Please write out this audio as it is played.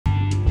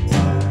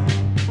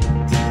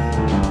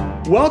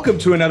Welcome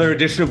to another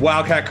edition of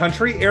Wildcat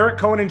Country. Eric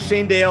Cohen and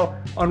Shane Dale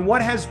on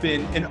what has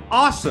been an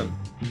awesome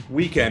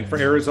weekend for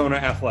Arizona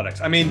athletics.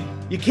 I mean,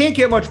 you can't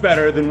get much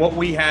better than what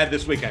we had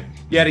this weekend.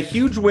 You had a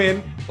huge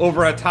win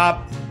over a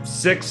top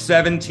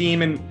 6-7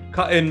 team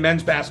in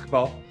men's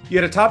basketball. You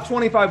had a top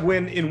 25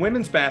 win in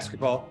women's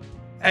basketball.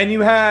 And you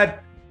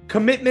had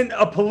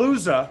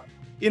commitment-a-palooza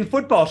in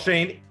football,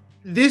 Shane.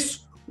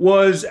 This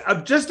was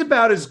just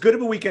about as good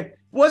of a weekend. It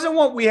wasn't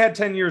what we had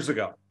 10 years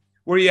ago,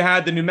 where you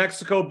had the New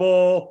Mexico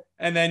Bowl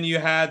and then you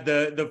had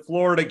the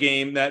Florida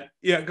game that,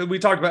 we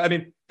talked about. I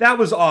mean, that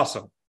was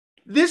awesome.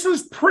 This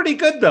was pretty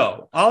good,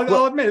 though.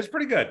 I'll admit it's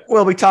pretty good.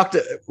 Well, we talked,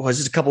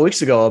 just a couple of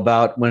weeks ago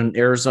about when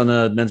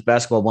Arizona men's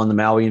basketball won the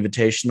Maui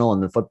Invitational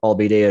and the football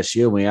beat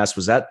ASU. And we asked,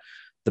 was that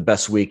the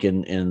best week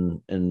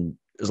in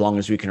as long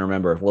as we can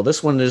remember? Well,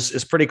 this one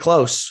is pretty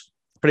close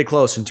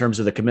in terms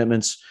of the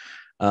commitments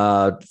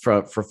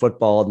for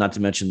football, not to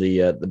mention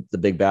the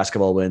big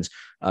basketball wins.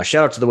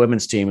 Shout out to the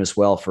women's team as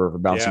well for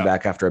bouncing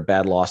back after a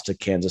bad loss to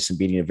Kansas and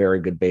beating a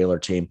very good Baylor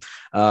team.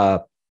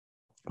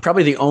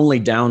 Probably the only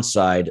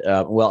downside,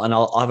 and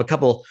I'll have a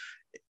couple,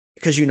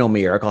 because you know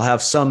me, Eric, I'll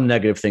have some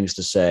negative things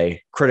to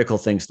say, critical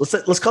things.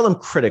 Let's call them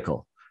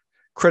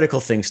critical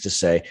things to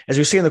say. As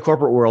we see in the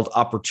corporate world,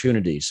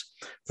 opportunities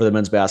for the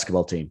men's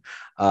basketball team.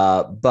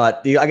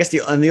 But the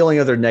only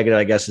other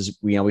negative, is,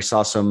 we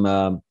saw some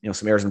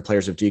Arizona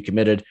players have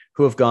decommitted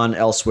who have gone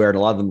elsewhere, and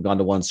a lot of them have gone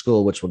to one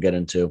school, which we'll get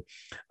into.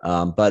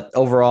 But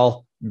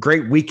overall,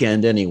 great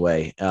weekend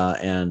anyway.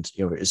 And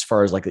as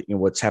far as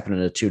what's happened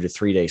in a 2 to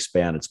 3 day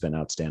span, it's been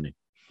outstanding.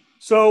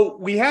 So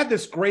we had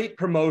this great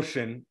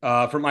promotion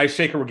from Ice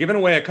Shaker. We're giving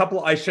away a couple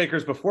of Ice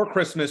Shakers before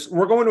Christmas.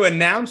 We're going to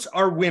announce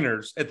our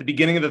winners at the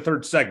beginning of the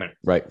third segment.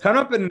 Right. Coming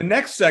up in the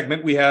next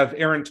segment, we have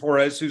Aaron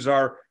Torres, who's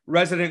our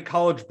resident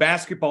college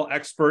basketball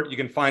expert. You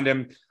can find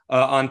him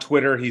on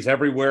Twitter. He's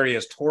everywhere. He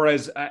has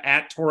Torres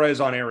at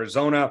Torres on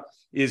Arizona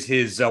is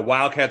his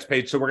Wildcats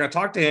page. So we're going to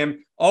talk to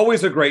him.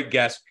 Always a great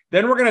guest.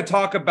 Then we're going to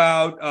talk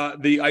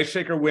about the Ice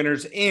Shaker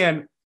winners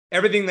and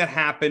everything that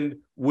happened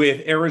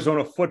with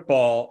Arizona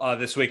football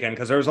this weekend,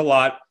 because there's a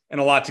lot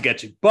to get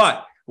to.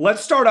 But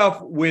let's start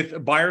off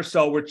with Buy or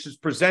Sell, which is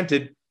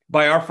presented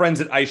by our friends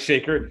at Ice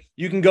Shaker.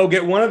 You can go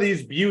get one of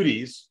these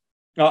beauties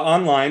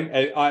online.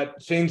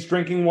 Shane's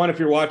drinking one if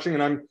you're watching,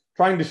 and I'm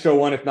trying to show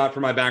one, if not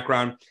for my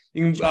background.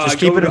 You can just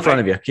keep it in front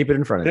of you. Keep it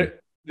in front of you.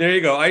 There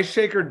you go,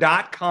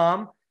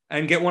 iceshaker.com,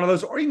 and get one of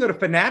those. Or you can go to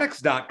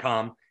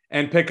fanatics.com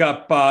and pick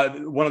up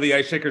one of the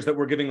Ice Shakers that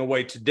we're giving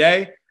away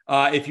today.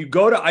 If you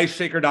go to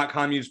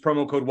iceshaker.com, use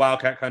promo code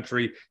Wildcat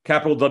Country,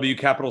 capital W,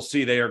 capital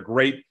C. They are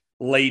great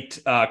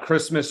late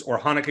Christmas or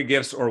Hanukkah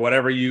gifts or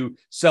whatever you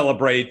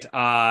celebrate.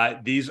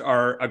 These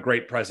are a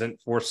great present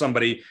for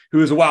somebody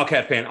who is a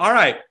Wildcat fan. All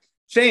right,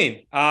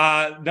 Shane,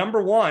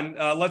 number one,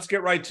 let's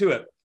get right to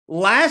it.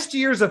 Last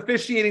year's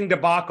officiating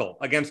debacle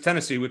against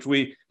Tennessee, which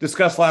we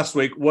discussed last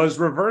week, was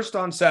reversed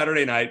on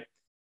Saturday night.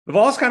 The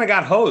Vols kind of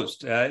got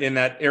hosed in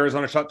that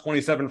Arizona shot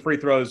 27 free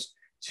throws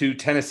to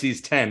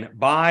Tennessee's 10.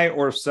 Buy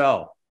or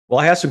sell? Well,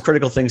 I have some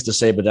critical things to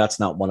say, but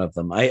that's not one of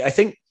them. I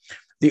think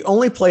the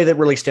only play that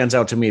really stands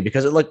out to me,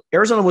 because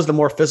Arizona was the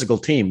more physical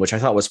team, which I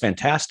thought was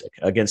fantastic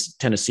against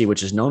Tennessee,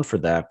 which is known for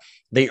that.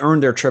 They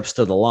earned their trips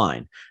to the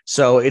line.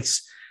 So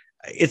it's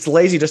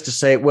lazy just to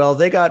say, well,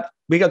 we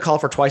got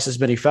called for twice as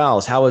many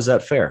fouls. How is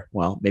that fair?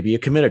 Well, maybe you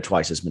committed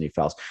twice as many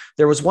fouls.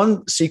 There was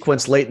one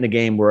sequence late in the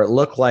game where it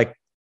looked like,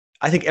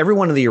 I think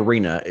everyone in the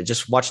arena,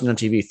 just watching on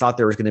TV, thought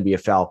there was going to be a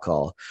foul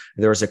call.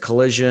 There was a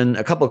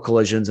couple of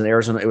collisions in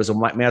Arizona. It was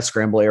a mad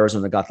scramble.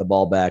 Arizona got the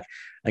ball back.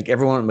 Like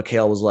everyone at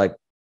McHale was like,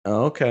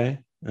 oh, okay.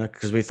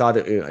 Because we thought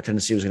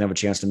Tennessee was going to have a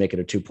chance to make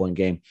it a 2-point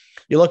game.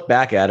 You look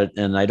back at it,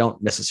 and I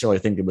don't necessarily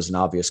think it was an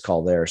obvious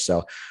call there.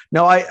 So,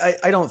 no,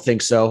 I don't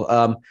think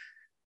so.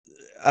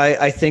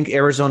 I think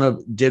Arizona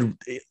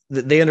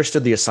they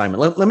understood the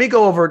assignment.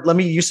 Let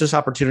me use this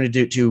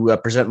opportunity to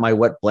present my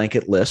wet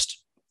blanket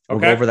list. We'll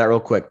go over that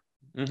real quick.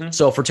 Mm-hmm.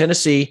 So for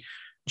Tennessee,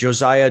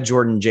 Josiah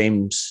Jordan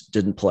James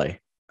didn't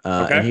play.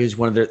 And he was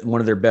one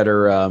of their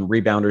better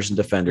rebounders and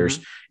defenders.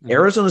 Mm-hmm.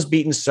 Arizona's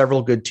beaten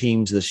several good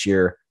teams this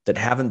year that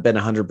haven't been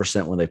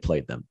 100% when they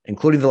played them,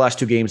 including the last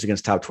 2 games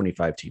against top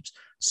 25 teams.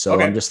 So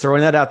I'm just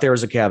throwing that out there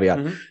as a caveat.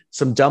 Mm-hmm.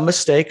 Some dumb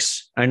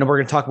mistakes. I know we're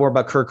going to talk more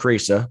about Kirk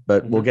Risa,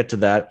 but we'll get to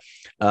that.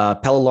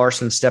 Pelle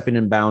Larson stepping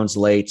in bounds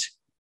late.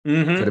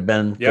 Mm-hmm. Could have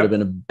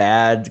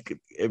been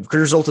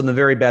could result in a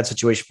very bad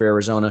situation for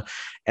Arizona.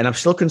 And I'm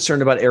still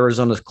concerned about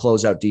Arizona's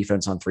closeout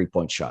defense on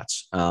 3-point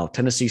shots.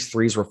 Tennessee's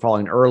threes were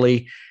falling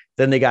early.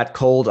 Then they got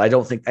cold. I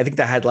think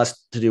that had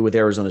less to do with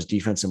Arizona's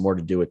defense and more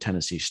to do with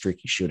Tennessee's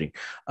streaky shooting.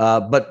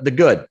 But the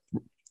good,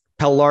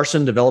 Pelle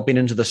Larson developing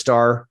into the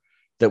star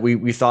that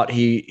we thought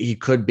he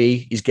could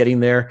be. He's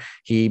getting there.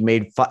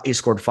 He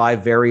scored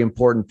 5 very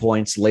important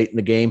points late in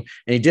the game.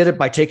 And he did it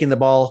by taking the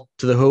ball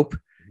to the hoop,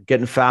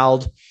 getting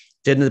fouled.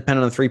 Didn't depend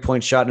on the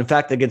 3-point shot. In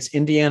fact, against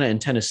Indiana and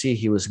Tennessee,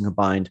 he was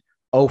combined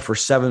 0 for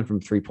 7 from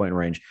 3-point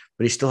range,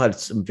 but he still had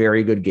some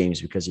very good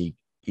games because he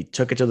He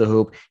took it to the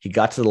hoop. He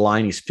got to the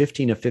line. He's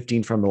 15 of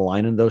 15 from the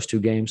line in those 2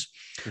 games.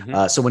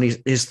 So when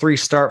his 3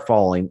 start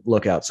falling,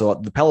 look out. So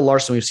the Pelle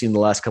Larsson we've seen the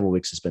last couple of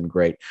weeks has been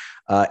great.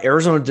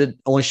 Arizona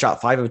only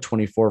shot 5 of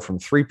 24 from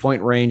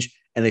 3-point range,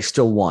 and they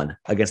still won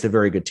against a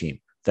very good team.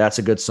 That's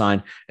a good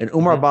sign. And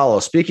Oumar Ballo,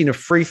 speaking of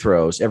free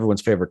throws,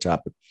 everyone's favorite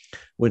topic,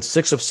 went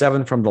 6 of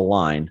 7 from the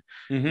line.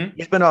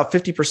 He's been about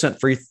 50%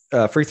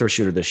 free throw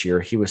shooter this year.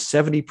 He was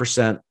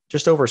 70%,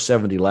 just over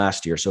 70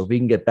 last year. So if we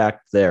can get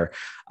back there,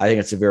 I think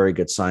it's a very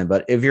good sign.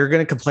 But if you're going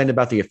to complain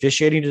about the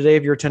officiating today,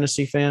 if you're a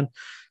Tennessee fan,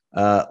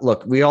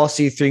 look, we all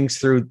see things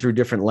through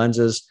different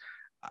lenses.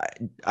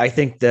 I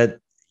think that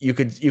you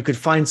could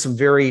find some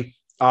very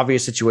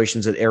obvious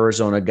situations that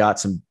Arizona got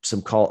some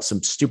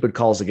stupid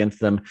calls against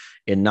them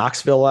in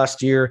Knoxville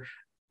last year.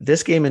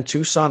 This game in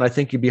Tucson, I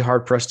think you'd be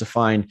hard pressed to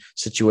find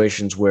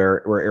situations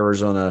where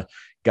Arizona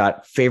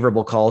got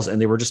favorable calls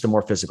and they were just a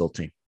more physical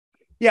team.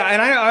 Yeah,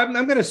 and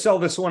I'm going to sell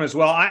this one as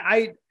well.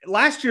 I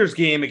last year's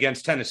game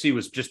against Tennessee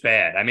was just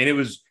bad. I mean, it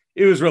was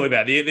really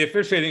bad. The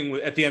officiating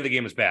at the end of the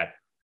game was bad.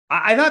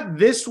 I thought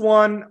this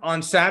one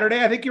on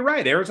Saturday, I think you're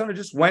right. Arizona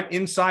just went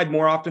inside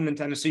more often than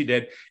Tennessee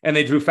did, and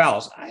they drew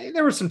fouls.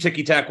 There were some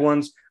ticky-tack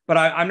ones, but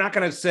I'm not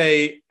going to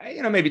say,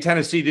 maybe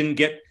Tennessee didn't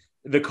get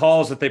the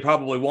calls that they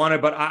probably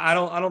wanted, but I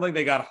don't think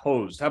they got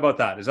hosed. How about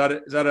that? Is that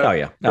a oh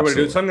yeah,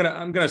 absolutely. So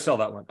I'm gonna sell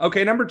that one.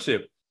 Okay, number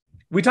 2.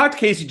 We talked to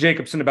Casey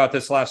Jacobson about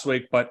this last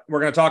week, but we're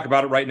going to talk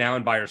about it right now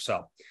in buy or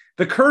sell.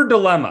 The Kerr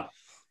dilemma.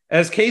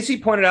 As Casey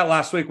pointed out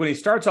last week, when he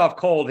starts off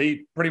cold,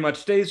 he pretty much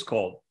stays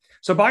cold.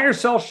 So buy or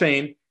sell,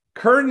 Shane,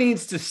 Kerr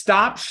needs to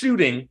stop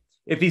shooting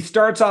if he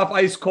starts off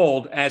ice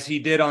cold, as he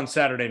did on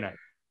Saturday night.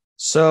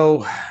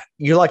 So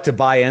you like to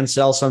buy and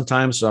sell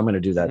sometimes, so I'm going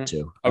to do that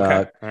too.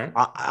 Okay.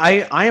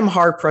 I am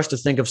hard pressed to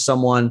think of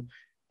someone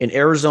in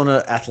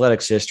Arizona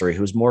athletics history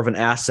who's more of an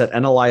asset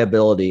and a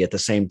liability at the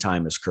same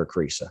time as Kerr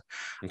Kriisa.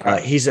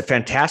 Okay. He's a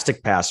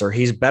fantastic passer.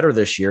 He's better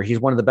this year. He's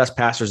one of the best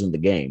passers in the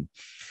game.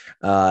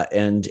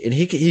 And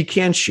he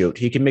can shoot.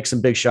 He can make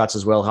some big shots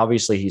as well.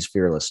 Obviously, he's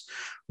fearless.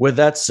 With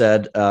that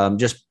said,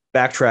 just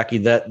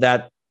backtracking,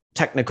 that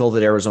technical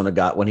that Arizona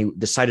got when he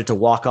decided to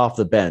walk off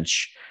the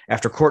bench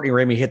after Courtney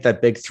Ramey hit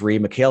that big 3,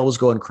 Mikal was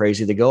going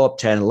crazy. They go up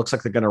 10. It looks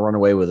like they're going to run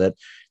away with it.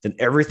 Then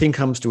everything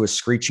comes to a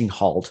screeching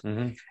halt.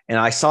 And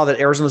I saw that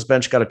Arizona's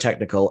bench got a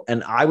technical,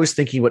 and I was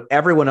thinking what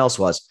everyone else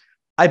was.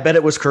 I bet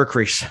it was Kerr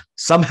Kriisa.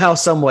 Somehow,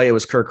 some way, it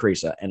was Kerr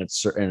Kriisa, and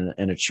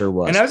it sure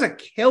was. And that was a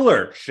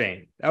killer,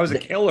 Shane. That was a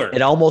killer.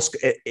 It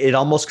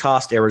almost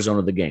cost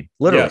Arizona the game.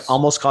 Literally,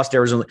 almost cost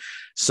Arizona.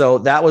 So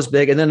that was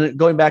big. And then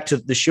going back to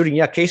the shooting,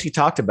 yeah, Casey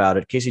talked about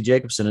it. Casey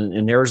Jacobson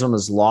in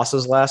Arizona's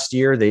losses last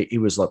year, he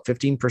was like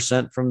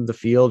 15% from the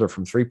field or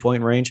from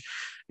 3-point range.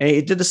 And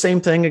he did the same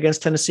thing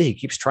against Tennessee. He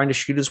keeps trying to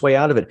shoot his way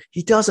out of it.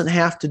 He doesn't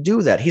have to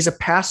do that. He's a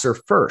passer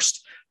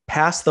first.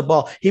 Pass the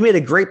ball. He made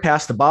a great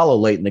pass to Ballo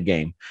late in the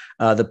game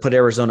that put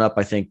Arizona up,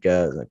 I think,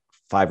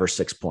 5 or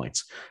 6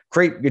 points.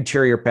 Great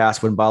interior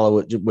pass when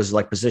Ballo was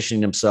like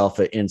positioning himself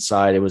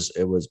inside. It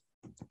was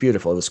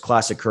beautiful. It was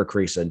classic Kerr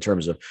Kriisa in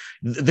terms of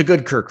the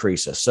good Kerr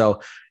Kriisa.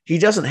 So he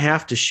doesn't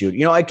have to shoot.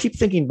 I keep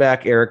thinking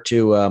back, Eric,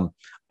 to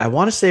I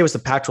want to say it was the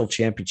Pac-12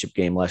 championship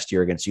game last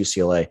year against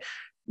UCLA.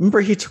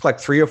 Remember, he took like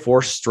 3 or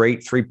 4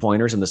 straight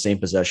 3-pointers in the same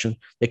possession.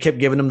 They kept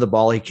giving him the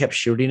ball. He kept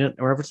shooting it.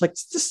 Or it's like,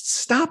 just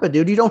stop it,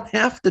 dude. You don't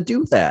have to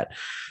do that.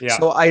 Yeah.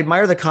 So I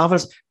admire the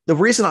confidence. The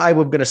reason I'm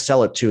going to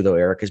sell it too, though,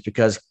 Eric, is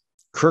because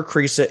Kerr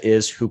Kriisa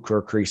is who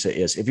Kerr Kriisa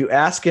is. If you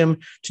ask him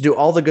to do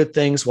all the good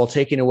things while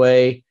taking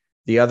away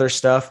the other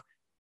stuff,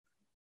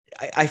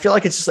 I feel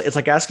like it's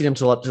like asking him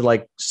to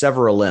like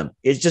sever a limb.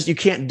 It's just, you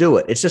can't do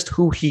it. It's just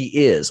who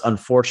he is,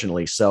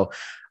 unfortunately. So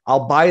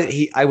I'll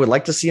buy. I would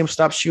like to see him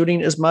stop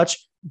shooting as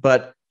much,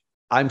 but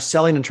I'm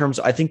selling in terms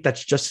of, I think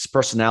that's just his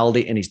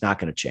personality and he's not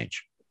going to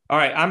change. All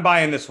right. I'm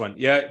buying this one.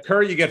 Yeah.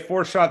 Kerr, you get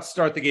 4 shots to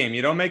start the game.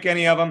 You don't make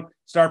any of them.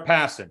 Start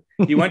passing.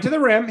 He went to the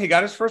rim. He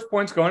got his first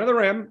points going to the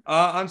rim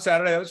on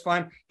Saturday. That was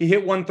fine. He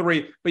hit 1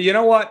 3. But you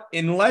know what?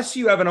 Unless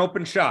you have an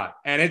open shot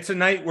and it's a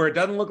night where it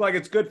doesn't look like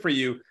it's good for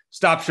you,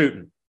 stop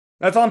shooting.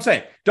 That's all I'm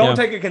saying. Don't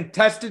take a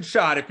contested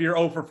shot if you're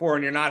 0 for 4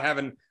 and you're not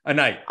having a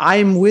night.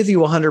 I'm with you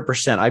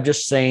 100%. I'm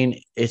just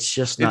saying it's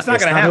just not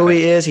who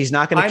he is. He's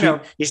not going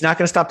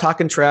to stop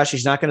talking trash.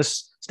 He's not going to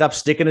stop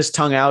sticking his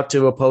tongue out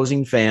to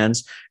opposing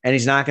fans, and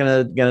he's not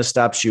going to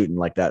stop shooting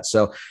like that.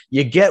 So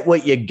you get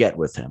what you get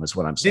with him is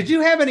what I'm saying. Did you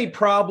have any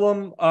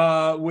problem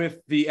with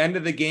the end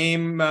of the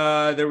game?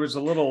 There was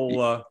a little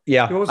what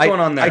was going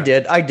on there? I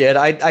did.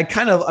 I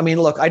kind of,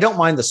 look, I don't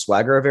mind the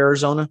swagger of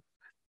Arizona,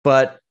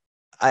 but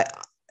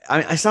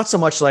it's not so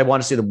much that I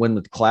want to see them win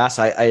the class.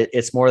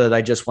 It's more that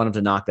I just want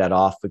them to knock that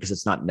off because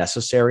it's not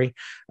necessary.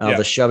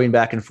 The shoving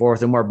back and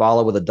forth, and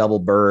Marbala with a double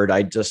bird.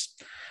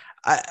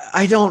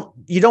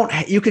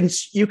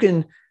 You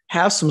can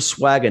have some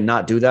swag and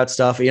not do that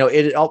stuff.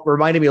 It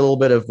reminded me a little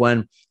bit of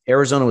when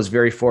Arizona was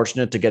very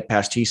fortunate to get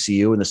past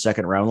TCU in the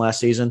second round last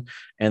season.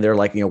 And they're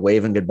like,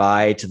 waving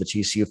goodbye to the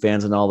TCU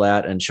fans and all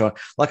that. And showing,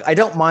 like, I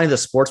don't mind the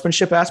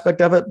sportsmanship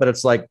aspect of it, but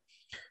it's like,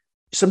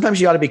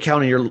 sometimes you ought to be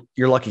counting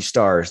your lucky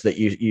stars that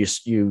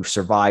you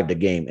survived a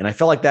game. And I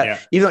felt like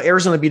that, even though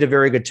Arizona beat a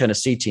very good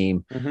Tennessee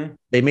team,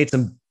 they made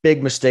some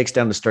big mistakes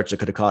down the stretch that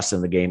could have cost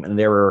them the game. And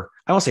they were,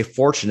 I won't say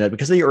fortunate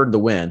because they earned the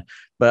win,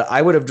 but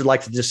I would have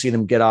liked to just see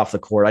them get off the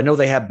court. I know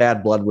they have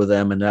bad blood with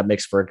them, and that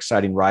makes for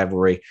exciting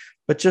rivalry,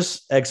 but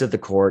just exit the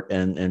court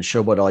and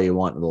showboat all you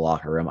want in the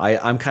locker room.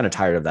 I'm kind of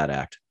tired of that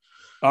act.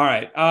 All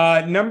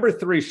right. Number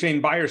 3,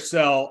 Shane, buy or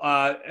sell.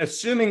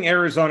 Assuming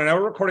Arizona, now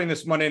we're recording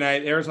this Monday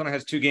night. Arizona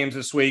has 2 games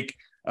this week,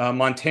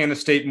 Montana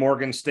State,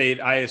 Morgan State.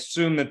 I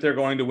assume that they're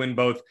going to win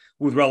both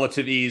with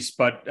relative ease.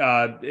 But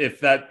if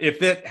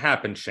that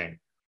happens, Shane,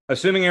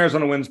 assuming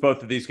Arizona wins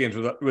both of these games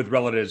with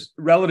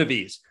relative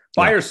ease,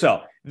 buy or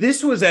sell.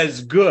 This was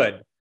as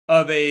good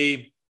of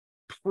a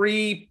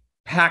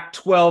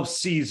pre-Pac-12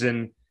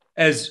 season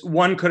as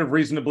one could have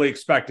reasonably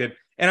expected.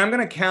 And I'm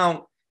going to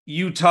count the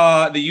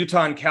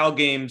Utah and Cal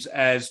games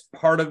as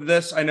part of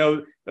this. I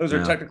know those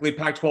are technically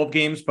Pac-12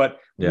 games, but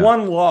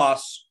one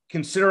loss,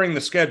 considering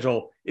the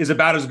schedule, is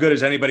about as good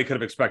as anybody could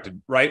have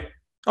expected, right?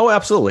 Oh,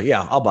 absolutely.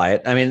 Yeah, I'll buy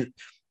it. I mean,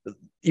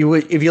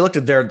 if you looked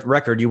at their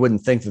record, you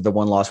wouldn't think that the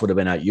one loss would have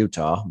been at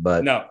Utah,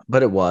 but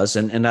it was,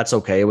 and that's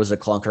okay. It was a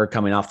clunker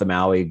coming off the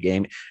Maui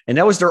game, and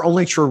that was their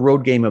only true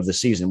road game of the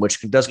season,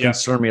 which does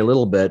concern me a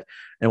little bit.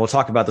 And we'll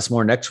talk about this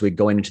more next week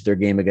going into their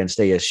game against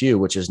ASU,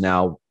 which has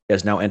now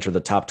entered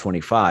the top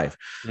 25.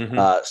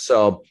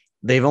 So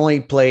they've only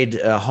played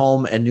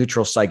home and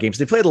neutral site games.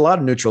 They played a lot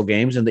of neutral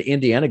games, and the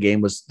Indiana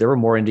game there were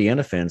more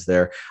Indiana fans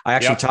there. I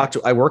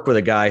actually I worked with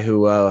a guy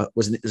who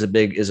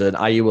is an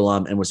IU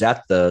alum and was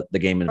at the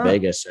game in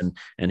Vegas.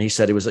 And he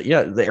said it was,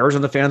 the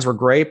Arizona fans were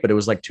great, but it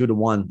was like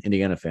 2-1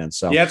 Indiana fans.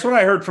 So that's what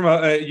I heard from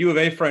a U of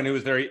A friend who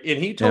was there.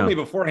 And he told me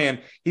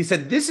beforehand, he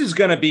said, this is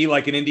going to be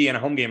like an Indiana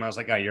home game. I was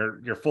like, oh,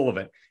 you're full of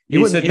it.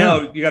 He said,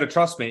 no, you got to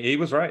trust me. He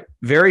was right.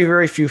 Very,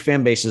 very few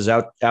fan bases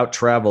out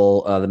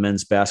travel the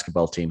men's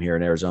basketball team here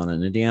in Arizona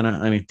and Indiana.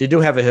 I mean, they do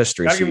have a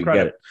history. So you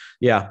get it.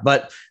 Yeah.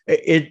 But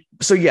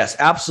so yes,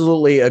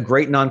 absolutely a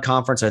great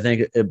non-conference. I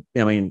think,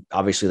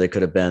 obviously they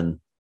could have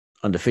been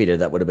undefeated.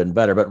 That would have been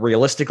better, but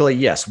realistically,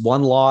 yes,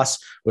 one loss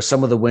with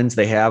some of the wins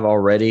they have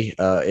already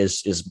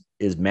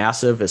is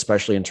massive,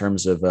 especially in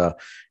terms of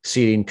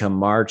seeding come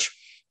March.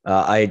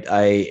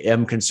 I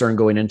am concerned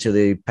going into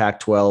the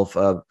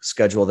Pac-12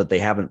 schedule that they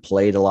haven't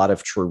played a lot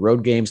of true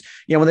road games.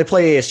 When they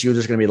play ASU,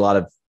 there's going to be a lot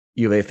of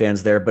U of A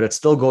fans there, but it's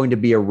still going to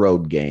be a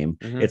road game.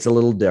 It's a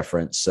little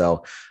different.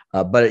 So,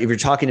 but if you're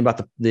talking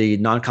about the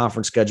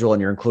non-conference schedule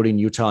and you're including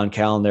Utah and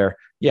Cal in there,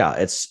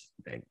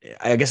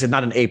 I guess it's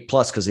not an A+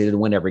 because they didn't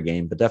win every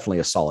game, but definitely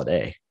a solid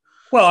A.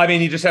 Well, I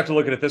mean, you just have to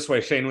look at it this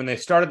way, Shane. When they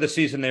started the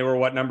season, they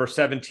were number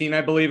 17,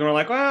 I believe. And we're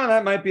like, well,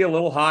 that might be a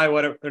little high.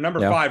 Whatever. They're number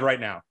 5 right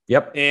now.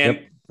 Yep.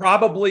 And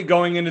probably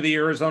going into the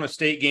Arizona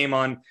State game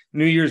on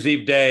New Year's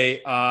Eve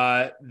day,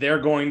 they're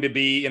going to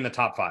be in the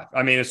top 5.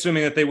 I mean,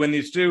 assuming that they win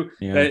these 2,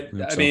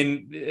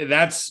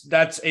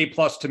 that's A+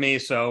 to me.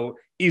 So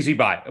easy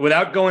buy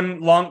without getting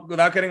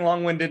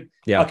long-winded.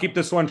 I'll keep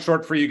this one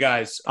short for you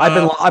guys. I've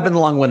been the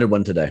long-winded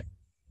one today.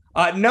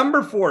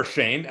 Number 4,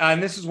 Shane,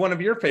 and this is one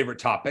of your favorite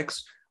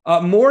topics.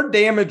 More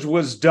damage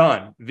was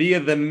done via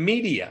the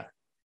media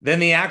than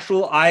the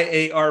actual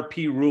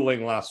IARP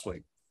ruling last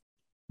week.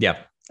 Yeah,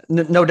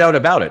 no doubt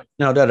about it.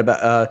 No doubt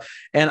about.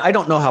 And I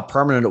don't know how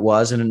permanent it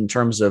was. And in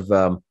terms of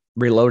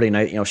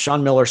reloading,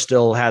 Sean Miller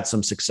still had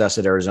some success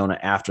at Arizona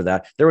after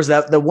that. There was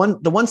the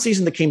one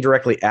season that came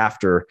directly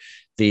after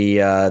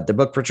the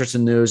Book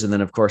Richardson news, and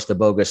then of course the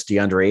bogus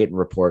DeAndre Ayton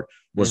report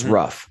was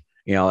rough.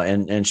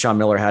 And Sean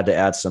Miller had to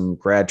add some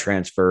grad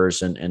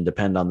transfers and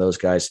depend on those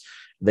guys.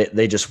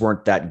 They just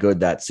weren't that good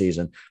that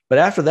season. But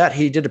after that,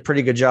 he did a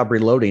pretty good job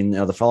reloading.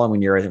 The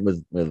following year, I think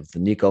with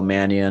Nico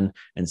Mannion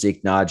and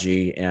Zeke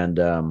Naji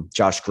and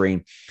Josh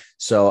Green.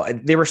 So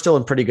they were still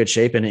in pretty good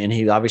shape. And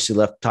he obviously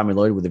left Tommy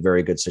Lloyd with a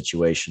very good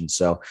situation.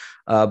 So,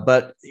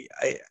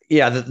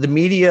 the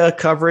media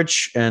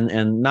coverage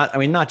and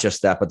not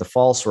just that, but the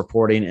false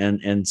reporting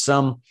and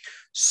some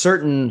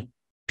certain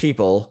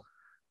people,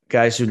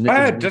 guys who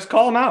just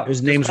call them out.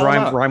 Whose names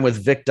rhyme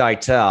with Vic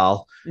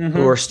Dytel,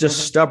 who are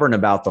just stubborn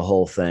about the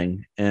whole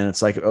thing. And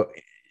it's like,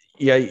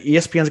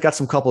 ESPN's got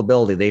some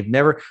culpability.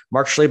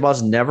 Mark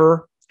Schlabach's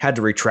never had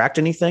to retract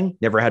anything,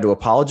 never had to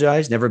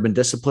apologize, never been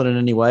disciplined in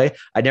any way.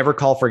 I never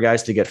call for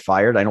guys to get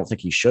fired. I don't think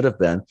he should have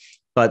been,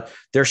 but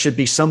there should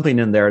be something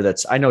in there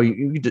I know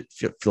you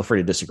feel free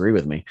to disagree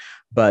with me,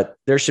 but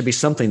there should be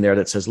something there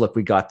that says, look,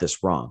 we got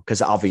this wrong,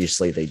 because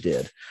obviously they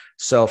did.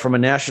 So from a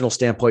national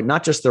standpoint,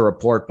 not just the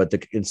report, but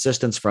the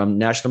insistence from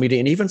national media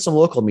and even some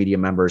local media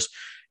members,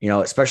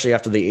 especially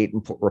after the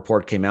Ayton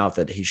report came out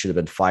that he should have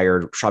been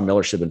fired, Sean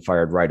Miller should have been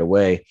fired right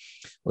away,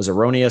 was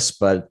erroneous,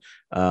 but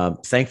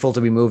thankful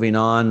to be moving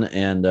on.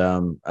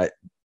 And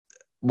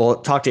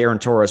we'll talk to Aaron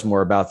Torres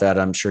more about that.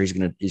 I'm sure he's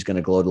going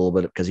to gloat a little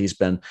bit because he's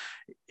been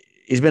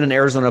an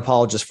Arizona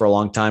apologist for a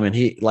long time. And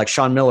he, like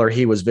Sean Miller,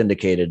 he was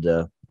vindicated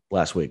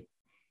last week.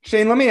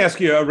 Shane, let me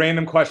ask you a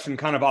random question,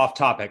 kind of off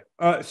topic.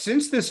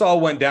 Since this all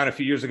went down a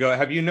few years ago,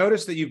 have you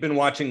noticed that you've been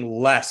watching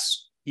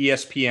less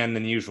ESPN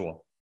than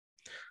usual?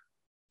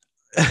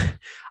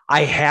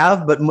 I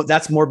have, but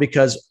that's more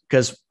because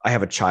I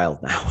have a child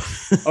now.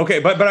 Okay,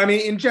 but I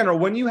mean, in general,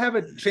 when you have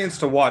a chance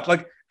to watch,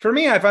 like for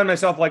me, I find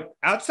myself like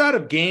outside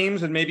of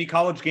games and maybe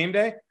College Game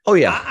Day. Oh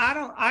yeah,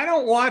 I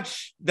don't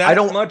watch that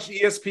much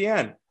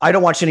ESPN. I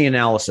don't watch any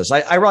analysis.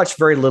 I watch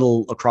very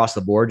little across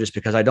the board just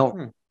because I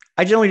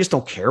generally just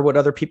don't care what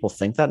other people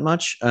think that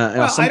much.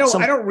 I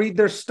don't read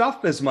their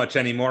stuff as much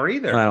anymore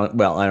either. I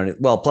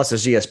don't. Plus,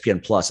 there's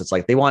ESPN Plus. It's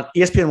like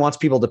ESPN wants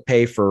people to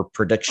pay for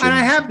predictions. And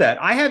I have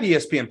that. I have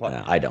ESPN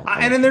Plus. I don't.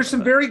 And then there's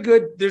some very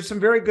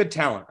good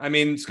talent. I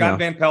mean, Scott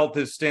Van Pelt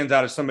stands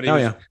out as somebody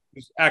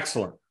who's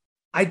excellent.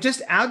 I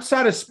just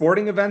outside of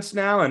sporting events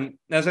now, and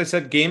as I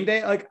said, game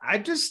day, like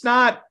I'm just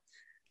not.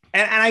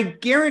 And I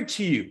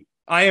guarantee you,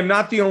 I am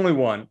not the only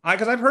one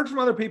because I've heard from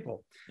other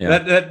people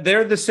that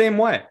they're the same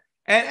way.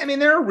 And I mean,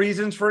 there are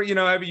reasons for, you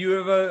have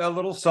a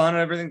little son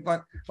and everything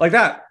like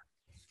that.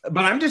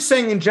 But I'm just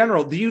saying in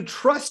general, do you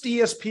trust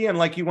ESPN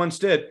like you once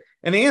did?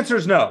 And the answer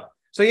is no.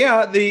 So,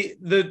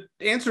 the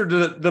answer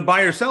to the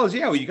buy or sell is,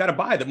 you got to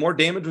buy. The more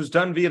damage was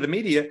done via the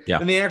media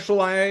than the actual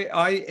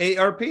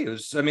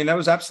IARP. That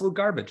was absolute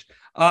garbage.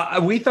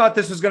 We thought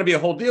this was going to be a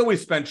whole deal. We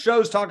spent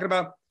shows talking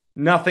about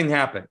nothing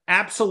happened.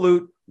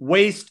 Absolute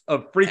waste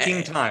of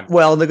freaking time.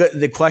 Well,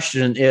 the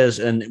question is,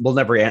 and we'll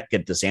never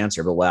get this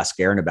answer, but we'll ask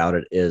Aaron about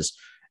it, is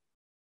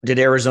did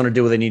Arizona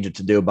do what they needed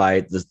to do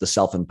by the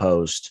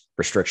self-imposed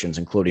restrictions,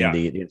 including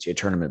the NCAA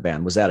tournament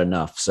ban? Was that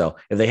enough? So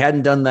if they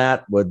hadn't done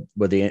that, would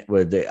the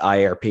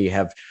IARP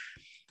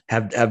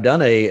have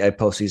done a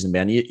postseason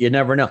ban? You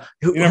never know.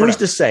 Who's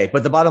to say?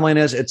 But the bottom line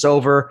is it's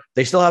over.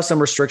 They still have some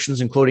restrictions,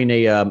 including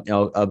a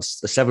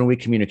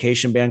 7-week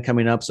communication ban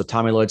coming up. So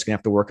Tommy Lloyd's gonna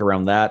have to work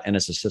around that and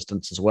his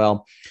assistants as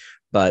well.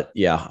 But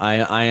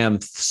I am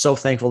so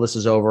thankful this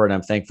is over, and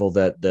I'm thankful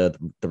that the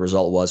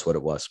result was what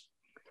it was.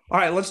 All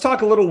right, let's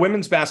talk a little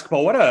women's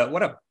basketball. What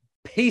a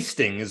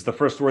pasting is the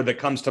first word that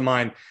comes to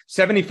mind.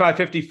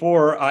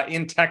 75-54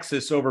 in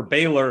Texas over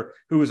Baylor,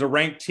 who is a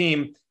ranked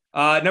team.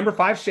 Number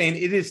 5, Shane,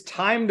 it is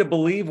time to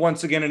believe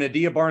once again in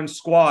Adia Barnes'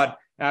 squad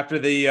after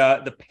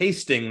the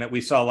pasting that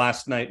we saw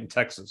last night in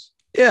Texas.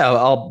 Yeah,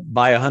 I'll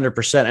buy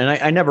 100%. And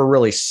I never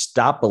really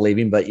stopped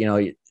believing, but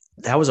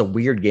that was a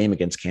weird game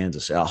against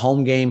Kansas, a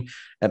home game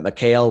at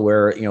McHale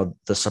where,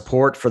 the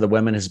support for the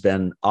women has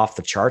been off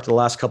the chart the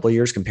last couple of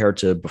years compared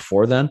to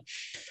before then.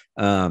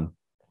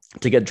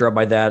 To get drubbed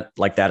by that,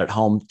 like that at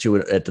home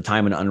at the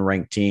time, an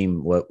unranked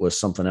team was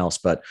something else.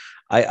 But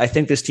I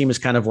think this team is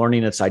kind of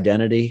learning its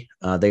identity.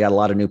 They got a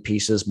lot of new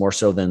pieces, more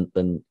so than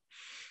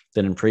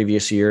in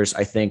previous years.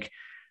 I think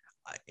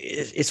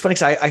it's funny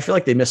because I feel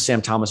like they miss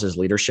Sam Thomas's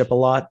leadership a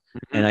lot.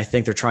 Mm-hmm. And I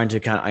think they're trying to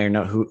kind of iron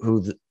out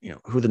who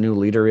the new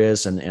leader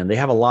is. And they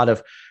have a lot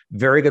of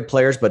very good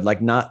players, but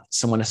like not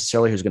someone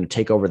necessarily who's going to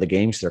take over the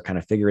game. So they're kind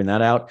of figuring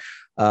that out.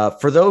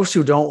 For those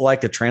who don't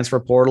like the transfer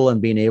portal and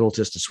being able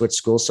just to switch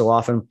schools so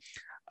often,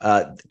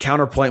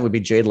 counterpoint would be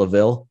Jade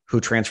LaVille, who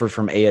transferred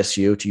from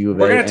ASU to U of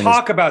A. We're going to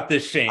talk about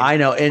this, Shane. I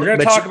know. We're going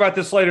to talk about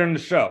this later in the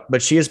show.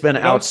 But she has been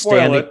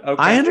outstanding.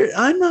 Okay.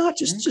 I'm not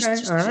just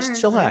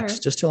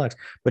chillax, just chillax.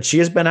 But she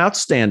has been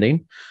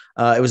outstanding.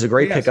 It was a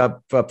great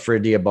pickup for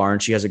Adia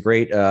Barnes. She has a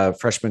great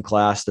freshman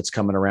class that's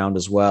coming around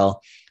as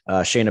well.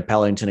 Shayna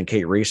Pellington and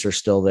Kate Reese are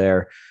still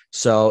there.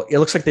 So it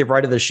looks like they've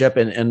righted the ship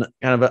and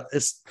kind of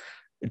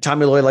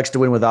Tommy Lloyd likes to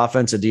win with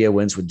offense. Adia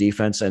wins with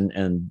defense,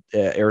 and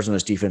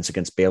Arizona's defense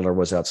against Baylor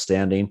was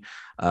outstanding.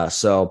 I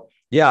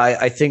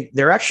think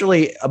they're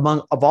actually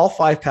of all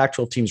 5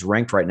 Pac-12 teams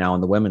ranked right now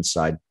on the women's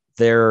side,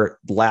 they're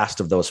last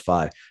of those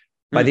 5.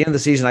 By the end of the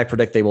season, I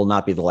predict they will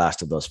not be the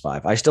last of those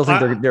 5. I still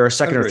think they're a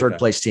second or third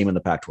place team in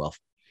the Pac-12.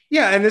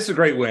 Yeah, and this is a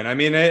great win. I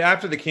mean,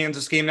 after the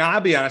Kansas game, now I'll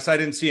be honest, I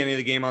didn't see any of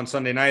the game on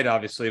Sunday night,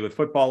 obviously, with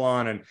football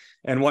on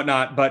and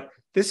whatnot, but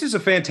this is a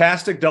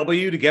fantastic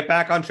W to get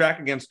back on track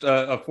against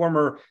a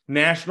former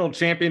national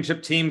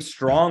championship team,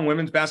 strong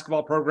women's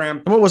basketball program.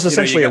 And what was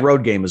essentially a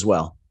road game as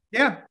well.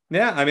 Yeah.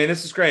 I mean,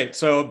 this is great.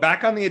 So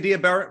back on the Adia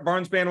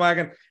Barnes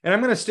bandwagon, and I'm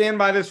going to stand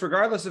by this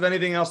regardless of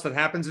anything else that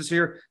happens this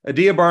year.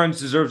 Adia Barnes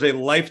deserves a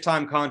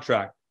lifetime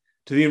contract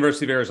to the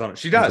University of Arizona.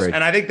 She does. Agreed.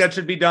 And I think that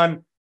should be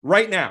done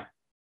right now.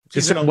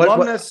 She's an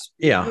alumnus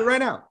right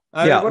now.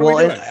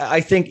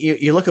 I think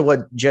you look at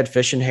what Jedd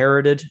Fisch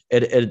inherited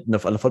in the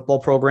football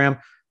program.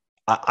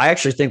 I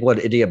actually think what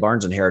Adia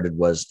Barnes inherited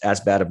was as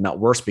bad, if not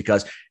worse,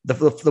 because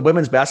the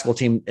women's basketball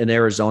team in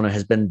Arizona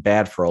has been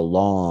bad for a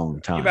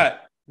long time. You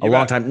bet. A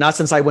long time. Not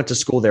since I went to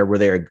school there were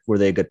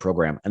they a good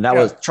program. And that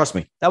was, trust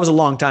me, that was a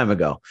long time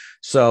ago.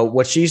 So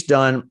what she's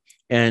done,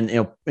 and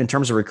in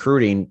terms of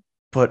recruiting,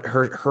 put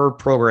her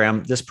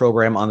program, this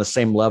program, on the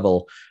same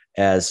level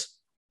as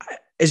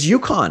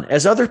UConn,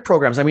 as other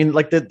programs. I mean,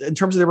 like in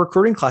terms of the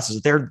recruiting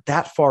classes, they're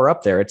that far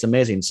up there. It's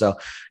amazing. So,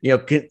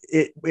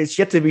 it's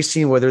yet to be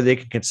seen whether they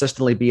can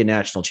consistently be a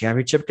national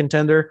championship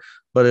contender.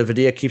 But if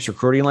Adia keeps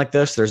recruiting like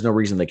this, there's no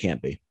reason they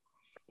can't be.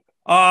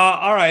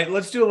 All right,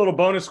 let's do a little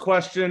bonus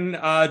question.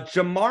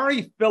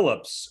 Jamari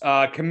Phillips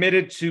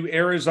committed to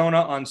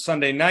Arizona on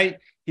Sunday night.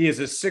 He is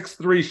a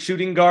 6'3"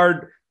 shooting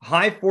guard,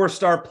 high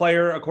 4-star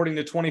player, according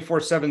to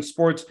 24/7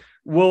 Sports,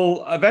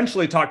 we'll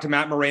eventually talk to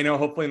Matt Moreno.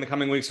 Hopefully in the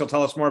coming weeks, he'll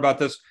tell us more about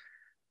this.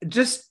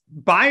 Just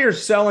buy or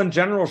sell in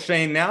general,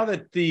 Shane. Now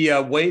that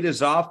the weight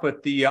is off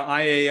with the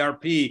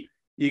IARP,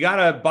 you got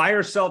to buy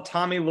or sell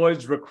Tommy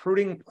Lloyd's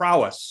recruiting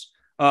prowess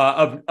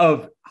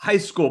of high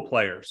school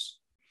players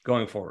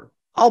going forward.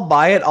 I'll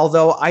buy it,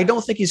 although I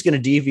don't think he's going to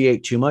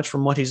deviate too much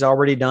from what he's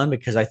already done,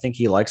 because I think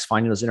he likes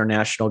finding those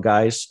international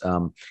guys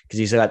because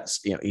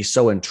he's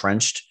so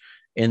entrenched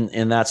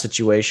in that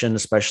situation,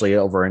 especially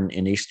over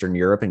in Eastern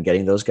Europe, and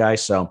getting those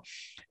guys. So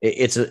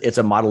it's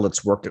a model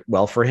that's worked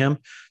well for him.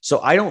 So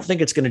I don't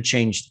think it's going to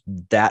change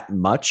that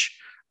much.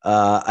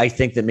 I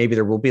think that maybe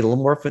there will be a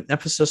little more of an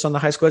emphasis on the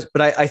high schools,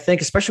 but I think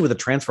especially with the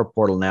transfer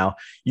portal now,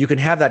 you can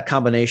have that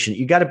combination.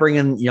 You got to bring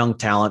in young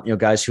talent,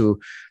 guys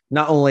who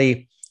not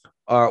only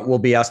will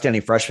be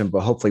outstanding freshmen,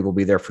 but hopefully will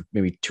be there for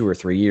maybe 2 or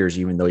 3 years,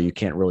 even though you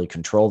can't really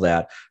control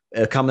that.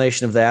 A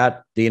combination of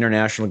that, the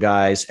international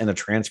guys, and the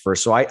transfer.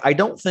 So I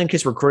don't think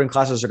his recruiting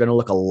classes are going to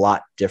look a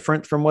lot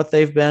different from what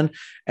they've been.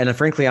 And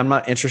frankly, I'm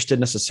not interested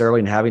necessarily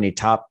in having a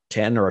top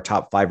 10 or a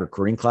top 5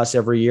 recruiting class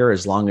every year,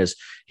 as long as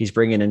he's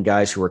bringing in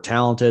guys who are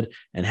talented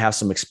and have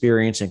some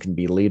experience and can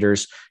be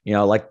leaders,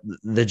 like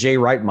the Jay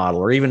Wright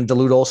model, or even the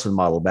Lute Olson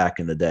model back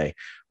in the day,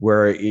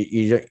 where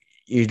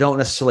you don't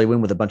necessarily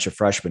win with a bunch of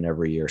freshmen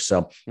every year.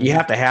 So you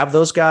have to have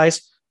those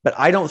guys, but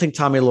I don't think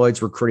Tommy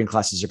Lloyd's recruiting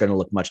classes are going to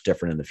look much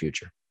different in the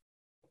future.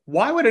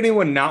 Why would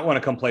anyone not want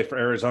to come play for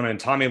Arizona and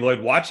Tommy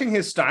Lloyd? Watching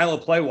his style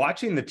of play,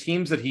 watching the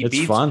teams that he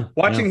beats,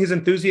 watching his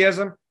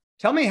enthusiasm.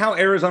 Tell me how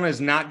Arizona is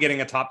not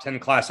getting a top 10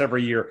 class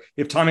every year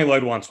if Tommy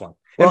Lloyd wants one.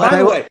 And by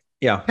the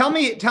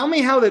way, tell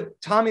me how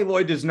that Tommy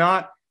Lloyd does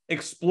not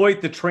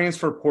exploit the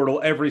transfer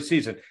portal every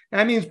season. And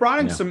I mean, he's brought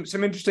in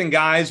some interesting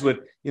guys with,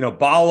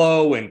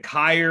 Ballo and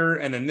Kyer,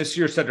 and then this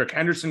year, Cedric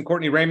Henderson,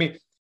 Courtney Ramey.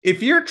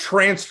 If you're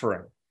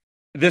transferring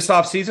this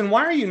offseason,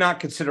 why are you not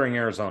considering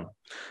Arizona?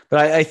 But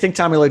I think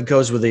Tommy Lloyd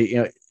goes with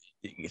you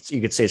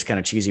could say it's kind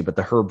of cheesy, but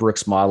the Herb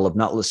Brooks model of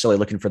not necessarily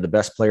looking for the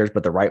best players,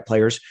 but the right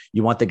players.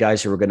 You want the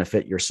guys who are going to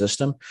fit your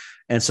system.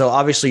 And so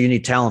obviously you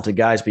need talented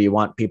guys, but you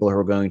want people who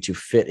are going to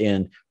fit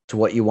in to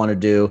what you want to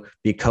do,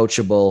 be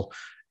coachable.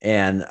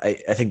 And I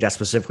think that's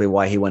specifically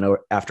why he went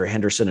after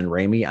Henderson and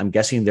Ramey. I'm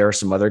guessing there are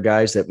some other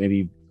guys that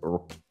maybe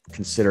were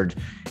considered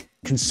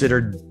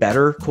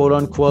better, quote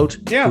unquote,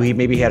 who he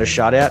maybe had a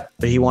shot at,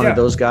 but he wanted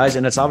those guys,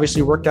 and it's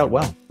obviously worked out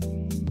well.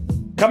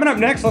 Coming up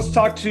next, let's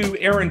talk to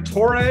Aaron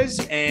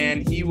Torres,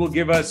 and he will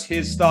give us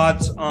his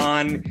thoughts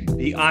on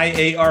the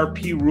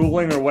IARP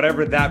ruling or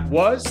whatever that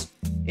was.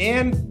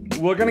 And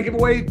we're going to give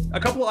away a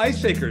couple of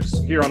ice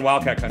shakers here on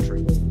Wildcat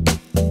Country.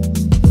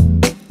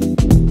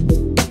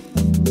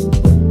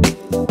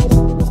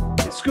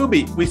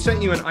 Scooby, we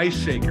sent you an ice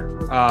shaker.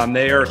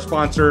 They are a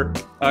sponsor,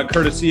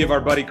 courtesy of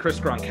our buddy Chris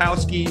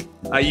Gronkowski.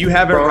 You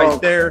have it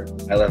right there.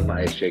 I love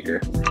my ice shaker.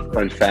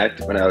 Fun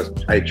fact, when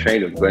I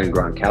trained with Glenn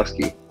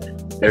Gronkowski,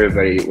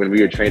 everybody, when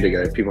we were trained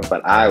together, people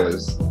thought I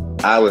was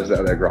the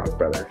other Gronk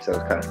brother. So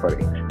it's kind of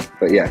funny.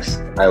 But yes,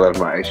 I love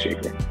my ice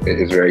shaker. It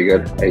is very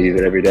good. I use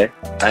it every day.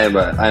 I am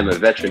a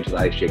veteran to the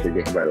ice shaker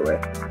game, by the way.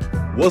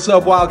 What's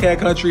up, Wildcat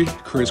Country?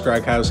 Chris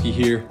Gronkowski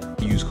here.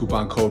 Use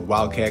coupon code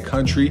Wildcat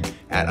Country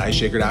at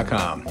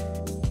iceshaker.com.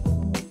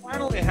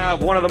 Finally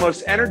have one of the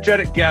most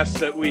energetic guests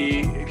that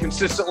we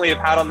consistently have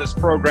had on this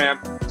program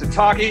to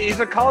talk. He's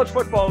a college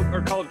football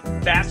or college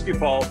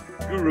basketball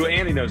guru,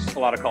 and he knows a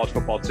lot of college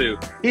football too.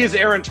 He is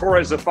Aaron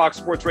Torres of Fox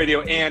Sports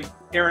Radio and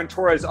Aaron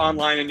Torres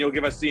Online, and you'll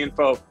give us the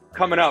info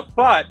coming up.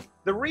 But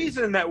the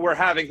reason that we're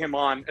having him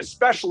on,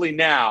 especially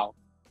now,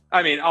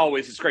 I mean,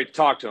 always it's great to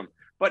talk to him,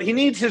 but he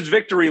needs his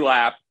victory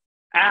lap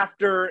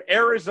after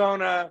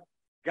Arizona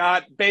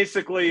got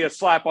basically a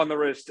slap on the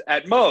wrist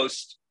at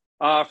most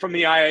from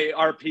the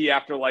IARP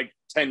after like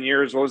 10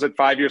 years. What was it,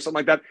 5 years, something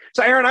like that.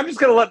 So, Aaron, I'm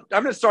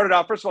going to start it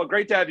off. First of all,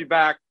 great to have you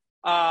back.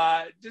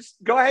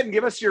 Just go ahead and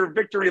give us your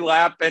victory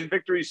lap and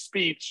victory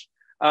speech,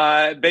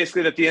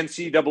 basically that the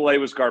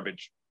NCAA was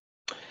garbage.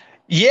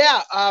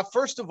 Yeah.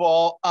 First of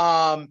all,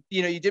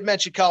 you did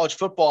mention college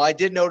football. I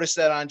did notice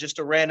that on just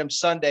a random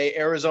Sunday,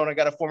 Arizona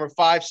got a former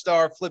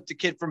 5-star, flipped a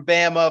kid from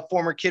Bama,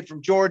 former kid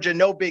from Georgia,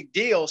 no big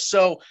deal.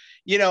 So,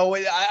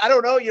 I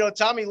don't know,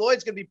 Tommy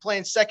Lloyd's going to be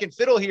playing second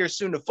fiddle here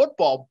soon to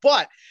football,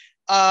 but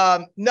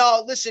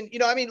no, listen,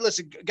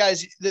 listen,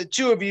 guys, the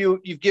two of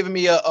you, you've given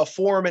me a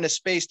forum and a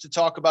space to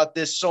talk about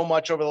this so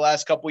much over the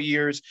last couple of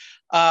years.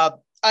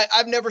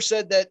 I've never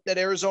said that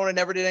Arizona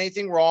never did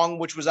anything wrong,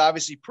 which was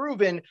obviously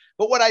proven.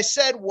 But what I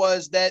said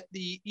was that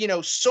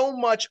so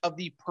much of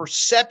the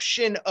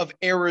perception of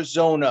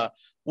Arizona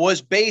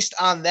was based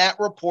on that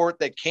report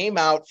that came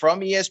out from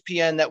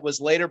ESPN that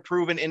was later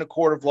proven in a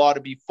court of law to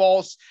be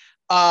false.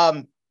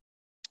 And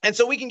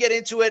so we can get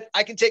into it.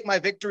 I can take my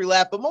victory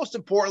lap, but most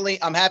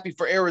importantly, I'm happy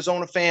for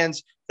Arizona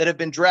fans that have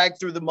been dragged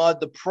through the mud,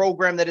 the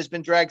program that has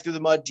been dragged through the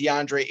mud,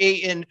 DeAndre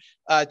Ayton,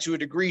 to a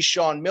degree,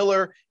 Sean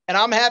Miller. And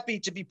I'm happy,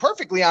 to be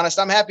perfectly honest,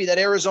 I'm happy that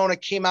Arizona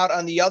came out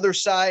on the other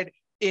side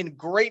in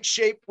great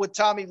shape with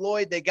Tommy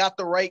Lloyd. They got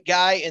the right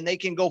guy, and they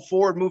can go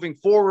forward moving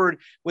forward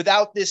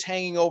without this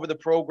hanging over the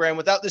program,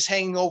 without this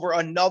hanging over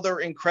another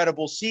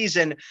incredible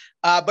season.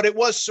 But it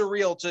was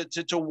surreal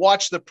to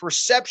watch the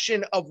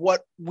perception of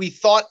what we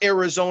thought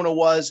Arizona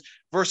was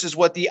versus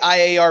what the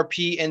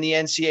IARP and the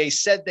NCAA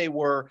said they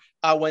were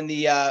when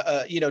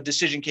the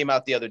decision came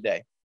out the other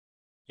day.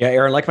 Yeah,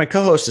 Aaron, like my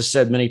co-host has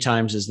said many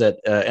times, is that,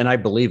 and I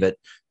believe it,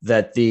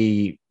 that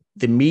the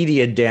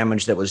media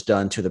damage that was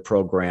done to the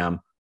program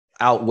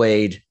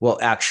outweighed, well,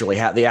 actually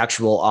the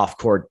actual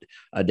off-court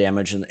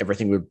damage and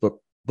everything with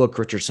Book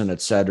Richardson,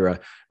 et cetera.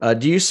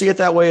 Do you see it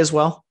that way as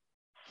well?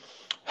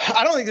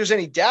 I don't think there's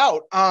any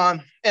doubt.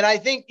 And I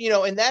think,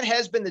 and that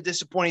has been the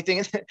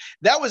disappointing thing.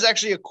 That was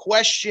actually a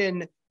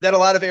question that a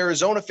lot of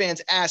Arizona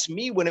fans asked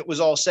me when it was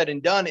all said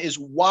and done, is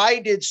why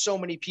did so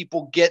many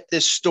people get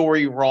this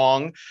story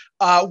wrong?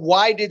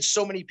 Why did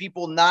so many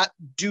people not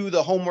do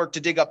the homework to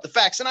dig up the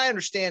facts? And I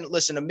understand,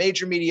 listen, a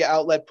major media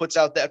outlet puts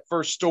out that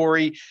first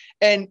story,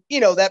 and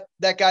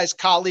that guy's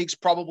colleagues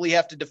probably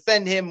have to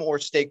defend him or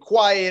stay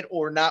quiet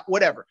or not,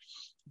 whatever.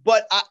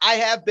 But I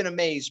have been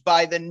amazed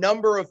by the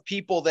number of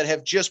people that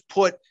have just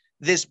put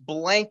this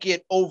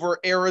blanket over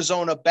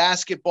Arizona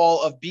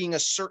basketball of being a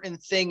certain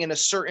thing in a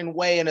certain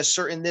way and a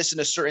certain this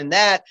and a certain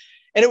that.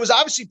 And it was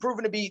obviously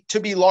proven to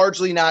be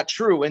largely not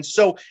true. And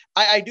so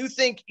I do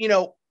think,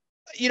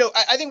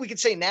 I think we could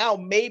say now,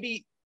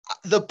 maybe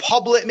the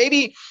public,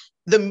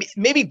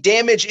 maybe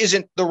damage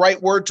isn't the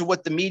right word to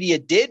what the media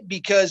did,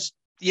 because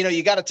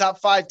you got a top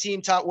 5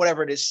 team, top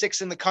whatever it is,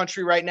 6 in the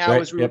country right now,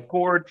 right, as we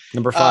record.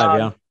 Number 5.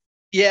 Yeah.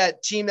 Yeah,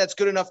 team that's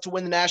good enough to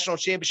win the national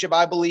championship,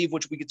 I believe,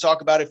 which we could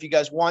talk about if you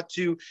guys want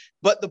to.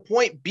 But the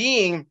point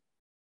being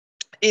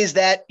is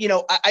that,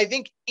 I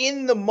think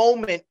in the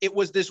moment it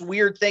was this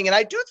weird thing. And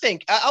I do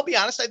think, I'll be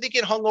honest, I think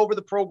it hung over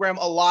the program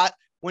a lot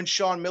when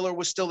Sean Miller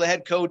was still the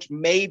head coach.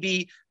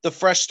 Maybe the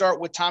fresh start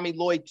with Tommy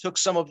Lloyd took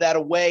some of that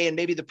away, and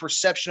maybe the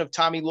perception of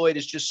Tommy Lloyd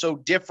is just so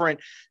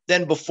different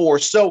than before.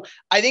 So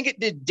I think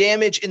it did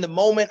damage in the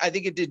moment. I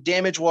think it did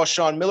damage while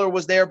Sean Miller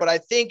was there. But I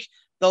think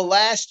the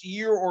last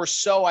year or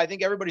so, I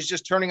think everybody's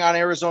just turning on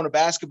Arizona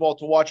basketball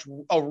to watch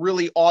a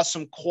really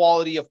awesome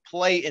quality of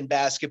play in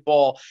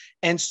basketball.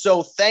 And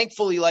so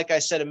thankfully, like I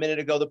said a minute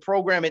ago, the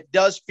program, it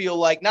does feel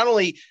like not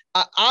only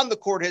on the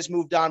court has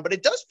moved on, but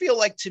it does feel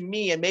like to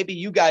me, and maybe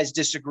you guys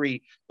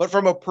disagree, but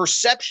from a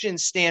perception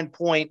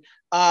standpoint,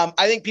 I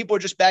think people are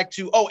just back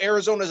to,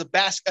 Arizona is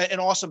an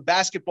awesome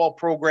basketball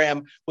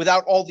program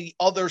without all the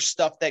other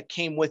stuff that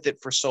came with it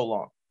for so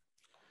long.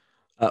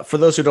 For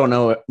those who don't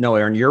know,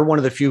 Aaron, you're one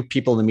of the few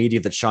people in the media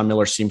that Sean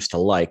Miller seems to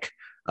like.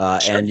 Sure.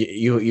 And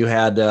you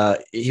had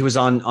he was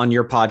on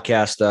your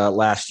podcast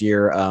last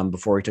year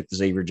before he took the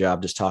Xavier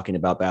job, just talking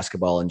about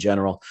basketball in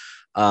general.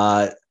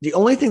 The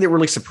only thing that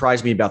really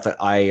surprised me about the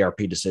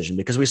IARP decision,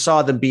 because we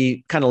saw them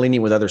be kind of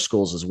lenient with other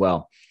schools as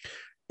well,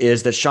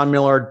 is that Sean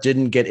Miller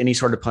didn't get any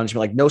sort of punishment,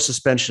 like no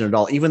suspension at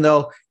all, even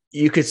though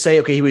you could say,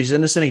 okay, he was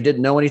innocent. He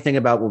didn't know anything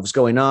about what was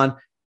going on.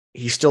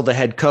 He's still the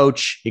head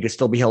coach. He could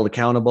still be held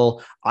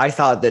accountable. I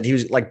thought that he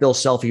was like Bill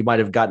Self. He might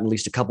have gotten at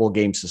least a couple of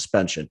games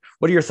suspension.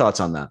 What are your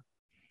thoughts on that?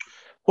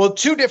 Well,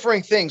 two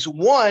different things.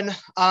 One,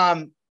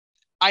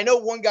 I know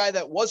one guy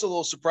that was a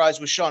little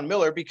surprised with Sean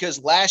Miller,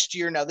 because last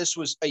year, now this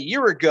was a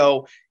year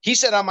ago, he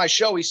said on my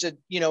show, he said,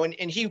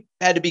 and he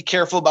had to be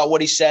careful about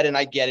what he said. And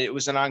I get it. It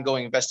was an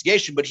ongoing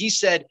investigation, but he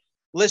said,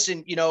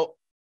 listen,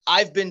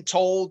 I've been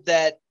told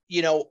that,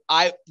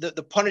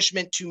 the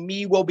punishment to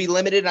me will be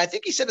limited. And I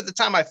think he said at the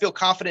time, I feel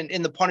confident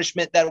in the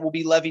punishment that will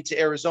be levied to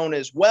Arizona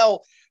as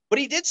well. But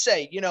he did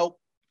say,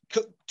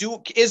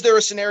 is there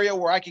a scenario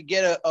where I could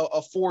get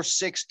a 4,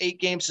 6, 8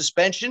 game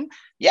suspension?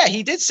 Yeah,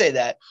 he did say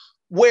that.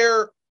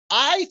 Where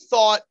I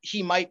thought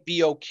he might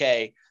be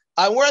okay,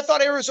 where I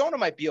thought Arizona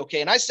might be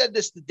okay. And I said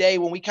this the day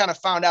when we kind of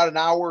found out an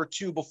hour or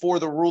two before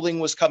the ruling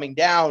was coming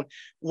down,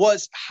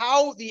 was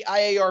how the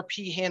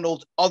IARP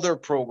handled other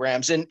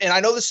programs. And I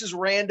know this is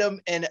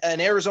random, and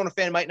an Arizona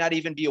fan might not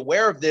even be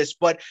aware of this,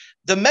 but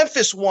the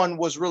Memphis one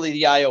was really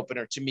the eye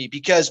opener to me,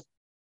 because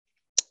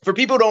for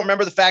people who don't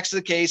remember the facts of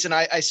the case, and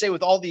I say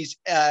with all these,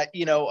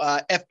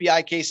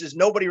 FBI cases,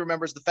 nobody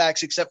remembers the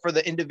facts except for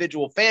the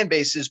individual fan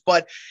bases.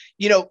 But,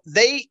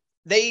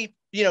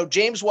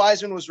 James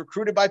Wiseman was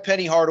recruited by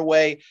Penny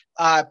Hardaway.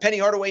 Penny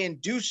Hardaway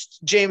induced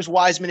James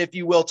Wiseman, if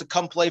you will, to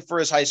come play for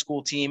his high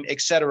school team,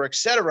 et cetera, et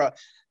cetera.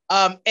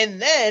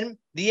 And then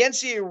the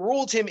NCAA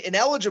ruled him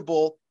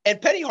ineligible, and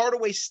Penny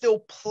Hardaway still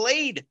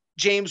played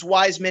James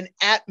Wiseman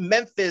at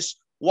Memphis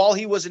while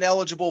he was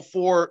ineligible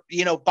for,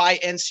 by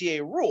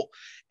NCAA rule.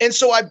 And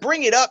so I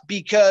bring it up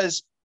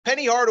because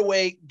Penny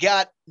Hardaway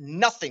got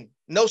nothing,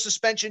 no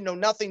suspension, no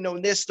nothing, no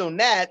this, no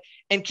that.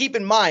 And keep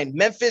in mind,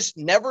 Memphis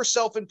never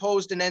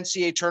self-imposed an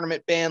NCAA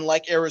tournament ban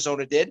like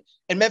Arizona did.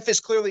 And Memphis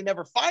clearly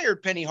never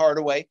fired Penny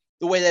Hardaway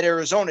the way that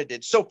Arizona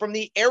did. So from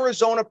the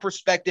Arizona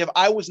perspective,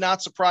 I was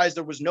not surprised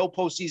there was no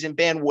postseason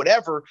ban,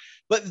 whatever.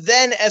 But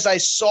then as I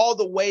saw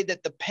the way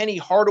that the Penny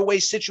Hardaway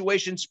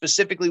situation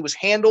specifically was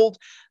handled,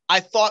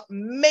 I thought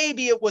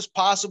maybe it was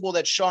possible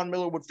that Sean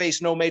Miller would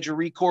face no major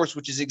recourse,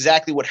 which is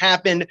exactly what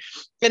happened.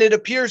 And it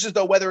appears as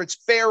though whether it's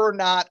fair or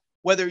not,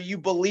 whether you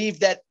believe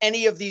that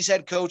any of these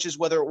head coaches,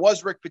 whether it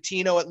was Rick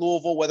Pitino at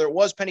Louisville, whether it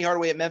was Penny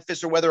Hardaway at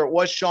Memphis, or whether it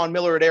was Sean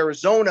Miller at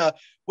Arizona,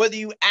 whether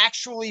you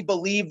actually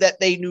believe that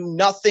they knew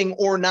nothing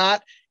or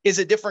not is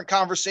a different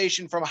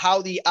conversation from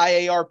how the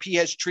IARP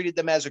has treated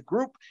them as a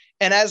group.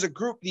 And as a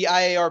group, the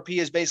IARP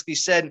has basically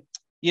said,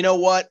 you know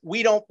what,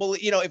 we don't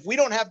believe, if we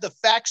don't have the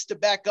facts to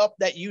back up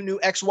that you knew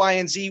X, Y,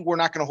 and Z, we're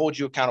not going to hold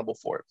you accountable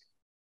for it.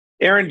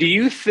 Aaron, do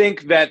you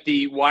think that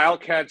the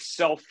Wildcats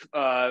or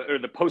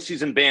the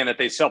postseason ban that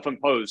they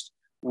self-imposed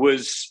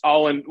was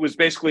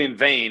basically in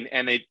vain,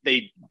 and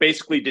they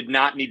basically did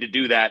not need to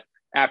do that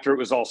after it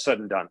was all said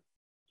and done?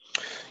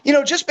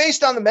 Just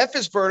based on the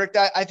Memphis verdict,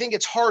 I think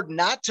it's hard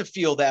not to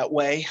feel that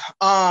way.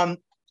 And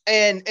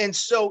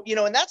so,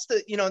 and that's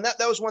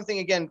that was one thing,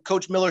 again,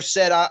 Coach Miller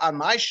said on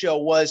my show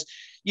was,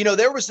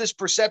 there was this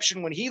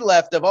perception when he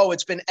left of,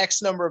 it's been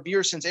X number of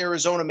years since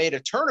Arizona made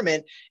a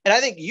tournament. And I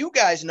think you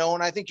guys know,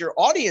 and I think your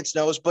audience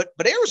knows, but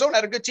Arizona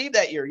had a good team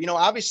that year.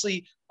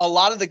 Obviously a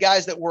lot of the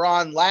guys that were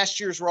on last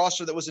year's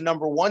roster that was a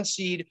number 1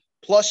 seed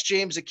plus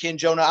James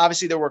Akinjona.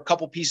 Obviously there were a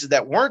couple pieces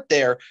that weren't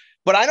there,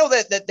 but I know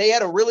that they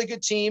had a really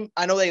good team.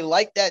 I know they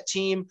liked that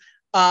team.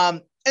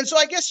 And so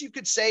I guess you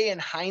could say in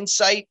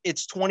hindsight,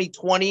 it's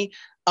 2020.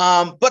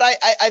 But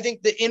I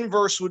think the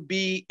inverse would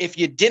be if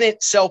you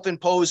didn't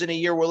self-impose in a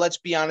year where, let's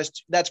be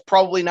honest, that's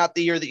probably not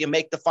the year that you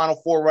make the Final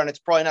Four run. It's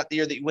probably not the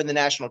year that you win the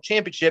national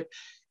championship.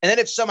 And then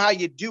if somehow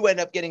you do end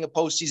up getting a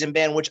postseason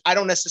ban, which I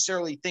don't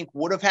necessarily think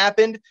would have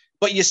happened,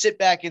 but you sit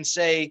back and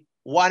say,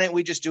 why didn't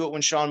we just do it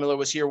when Sean Miller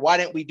was here? Why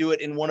didn't we do it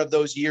in one of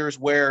those years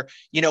where,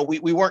 we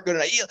weren't going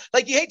to,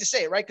 like, you hate to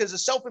say it, right? Because a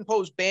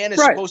self-imposed ban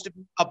is supposed to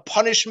be a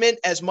punishment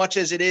as much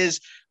as it is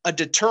a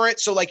deterrent.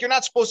 So, like, you're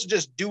not supposed to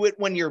just do it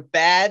when you're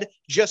bad,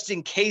 just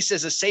in case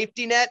as a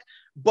safety net.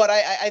 But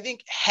I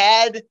think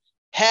had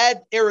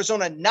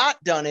Arizona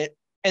not done it,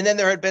 and then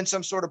there had been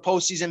some sort of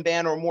postseason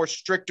ban or more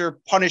stricter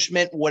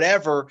punishment,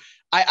 whatever,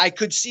 I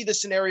could see the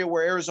scenario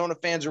where Arizona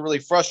fans are really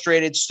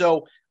frustrated.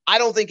 So I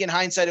don't think in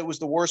hindsight it was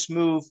the worst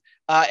move.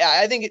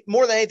 I think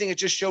more than anything, it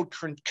just showed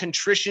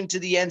contrition to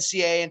the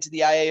NCAA and to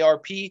the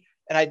IARP.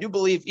 And I do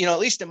believe, at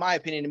least in my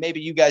opinion, and maybe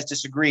you guys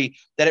disagree,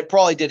 that it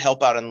probably did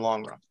help out in the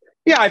long run.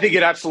 Yeah, I think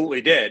it absolutely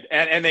did.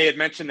 And they had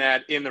mentioned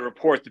that in the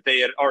report that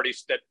they had already,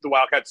 that the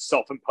Wildcats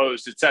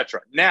self-imposed, et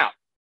cetera. Now,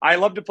 I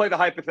love to play the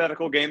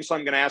hypothetical game, so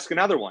I'm going to ask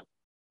another one.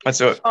 Let's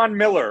do it. Sean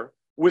Miller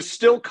was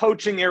still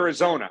coaching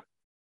Arizona.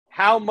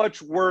 How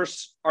much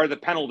worse are the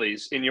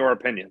penalties, in your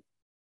opinion?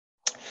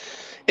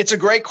 It's a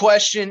great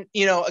question.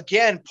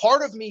 Again,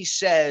 part of me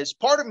says,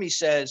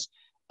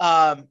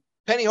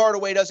 Penny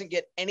Hardaway doesn't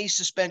get any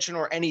suspension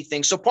or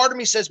anything. So part of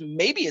me says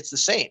maybe it's the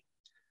same.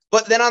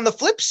 But then on the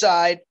flip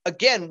side,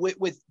 again,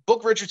 with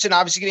Book Richardson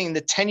obviously getting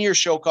the 10-year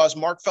show cause,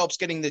 Mark Phelps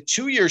getting the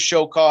 2-year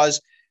show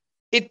cause,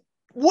 it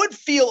would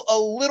feel a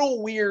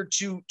little weird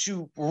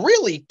to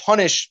really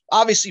punish,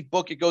 obviously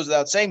Book, it goes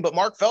without saying, but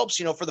Mark Phelps,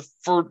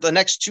 for the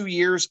next 2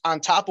 years on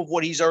top of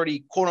what he's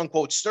already quote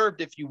unquote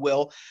served, if you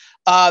will.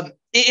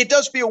 It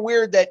does feel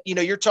weird that,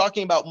 you're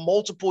talking about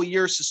multiple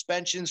year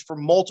suspensions for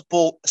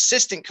multiple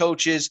assistant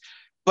coaches,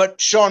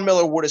 but Sean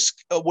Miller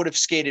would have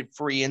skated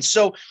free. And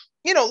so,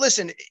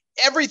 listen,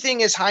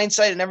 everything is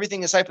hindsight and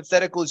everything is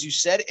hypothetical, as you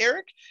said,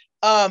 Eric.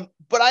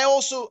 But I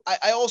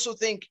also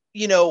think,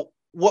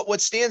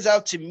 what stands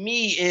out to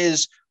me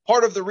is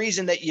part of the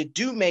reason that you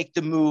do make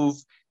the move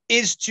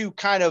is to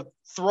kind of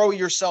throw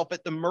yourself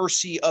at the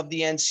mercy of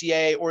the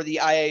NCAA or the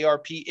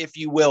IARP, if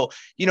you will.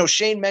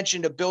 Shane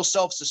mentioned a Bill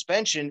Self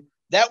suspension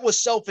that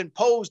was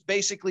self-imposed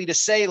basically to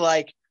say,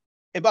 like,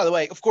 and by the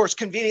way, of course,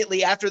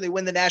 conveniently after they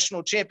win the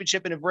national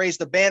championship and have raised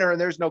the banner and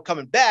there's no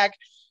coming back,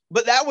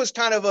 but that was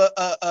kind of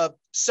a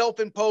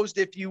self-imposed,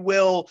 if you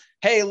will.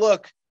 Hey,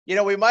 look,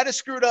 we might have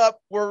screwed up.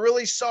 We're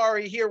really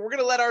sorry here. We're going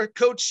to let our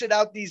coach sit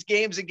out these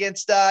games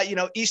against,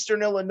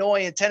 Eastern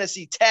Illinois and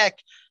Tennessee Tech.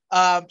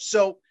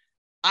 So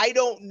I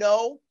don't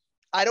know.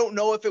 I don't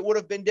know if it would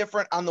have been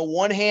different. On the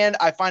one hand,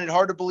 I find it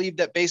hard to believe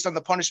that based on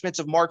the punishments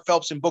of Mark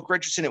Phelps and Book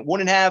Richardson, it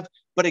wouldn't have.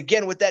 But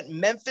again, with that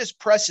Memphis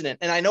precedent,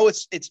 and I know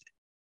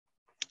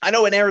I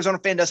know an Arizona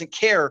fan doesn't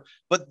care,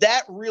 but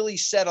that really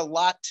said a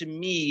lot to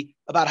me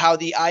about how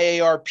the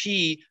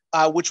IARP,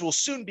 which will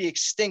soon be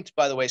extinct,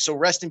 by the way. So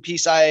rest in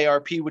peace,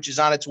 IARP, which is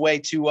on its way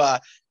to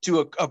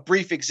a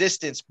brief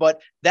existence. But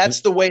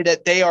that's the way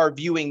that they are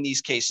viewing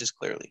these cases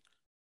clearly.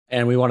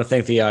 And we want to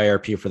thank the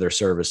IRP for their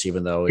service,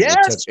 even though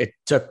it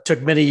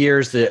took many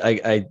years.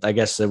 That I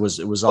guess it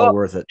was all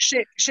worth it.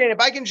 Shane, if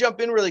I can jump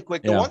in really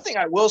quick, the one thing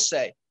I will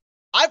say,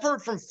 I've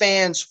heard from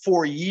fans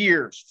for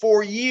years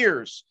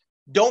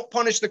Don't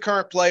punish the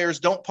current players.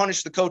 Don't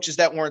punish the coaches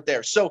that weren't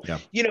there. So,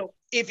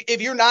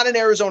 if you're not an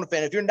Arizona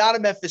fan, if you're not a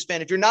Memphis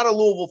fan, if you're not a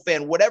Louisville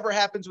fan, whatever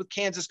happens with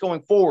Kansas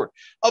going forward,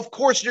 of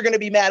course you're going to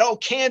be mad. Oh,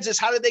 Kansas,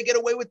 how did they get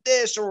away with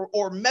this?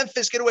 Or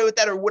Memphis get away with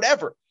that or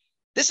whatever.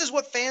 This is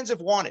what fans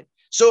have wanted.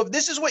 So if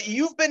this is what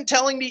you've been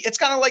telling me, it's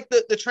kind of like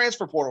the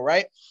transfer portal,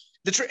 right?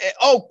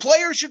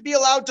 Players should be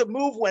allowed to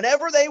move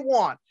whenever they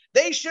want.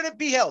 They shouldn't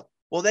be held.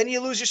 Well, then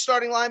you lose your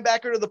starting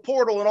linebacker to the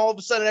portal, and all of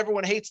a sudden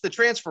everyone hates the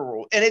transfer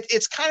rule. And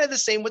it's kind of the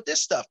same with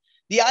this stuff.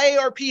 The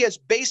IARP has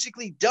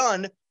basically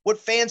done what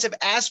fans have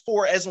asked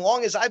for as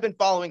long as I've been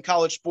following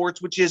college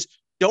sports, which is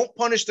don't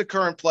punish the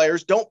current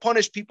players, don't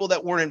punish people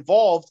that weren't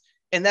involved.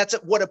 And that's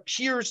what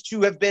appears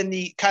to have been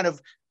the kind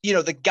of,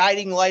 the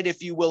guiding light,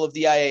 if you will, of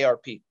the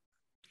IARP.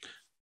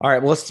 All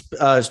right, well,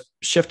 let's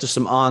shift to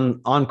some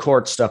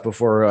on-court stuff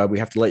before we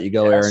have to let you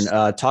go, Yes.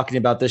 Aaron. Talking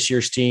about this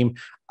year's team,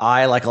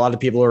 I, like a lot of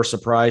people, are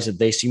surprised that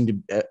they seem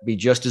to be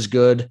just as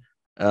good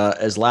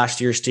as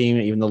last year's team,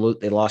 even though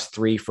they lost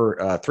three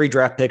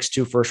draft picks,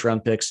 2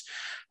 first-round picks,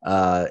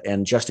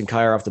 and Justin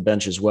Kier off the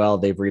bench as well.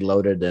 They've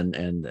reloaded,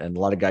 and a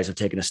lot of guys have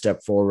taken a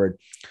step forward.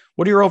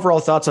 What are your overall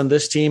thoughts on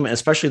this team,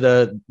 especially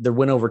the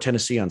win over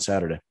Tennessee on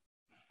Saturday?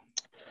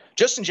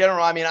 Just in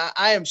general, I mean,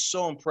 I am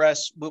so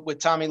impressed with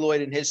Tommy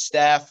Lloyd and his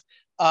staff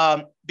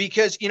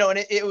because,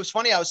 and it was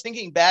funny. I was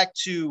thinking back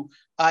to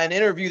an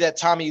interview that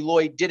Tommy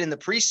Lloyd did in the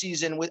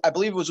preseason I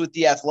believe it was with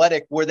The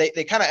Athletic, where they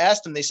kind of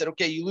asked him, they said,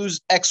 okay, you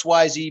lose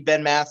XYZ,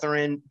 Ben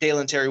Mathurin,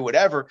 Dalen Terry,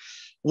 whatever.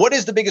 What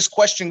is the biggest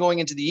question going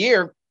into the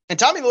year? And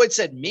Tommy Lloyd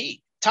said,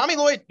 me. Tommy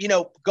Lloyd,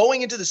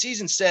 going into the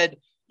season said,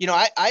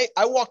 I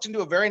walked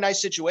into a very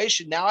nice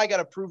situation. Now I got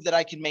to prove that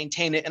I can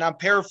maintain it. And I'm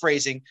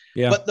paraphrasing,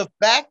 but the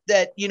fact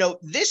that,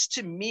 this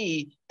to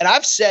me, and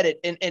I've said it,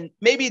 and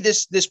maybe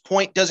this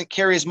point doesn't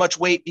carry as much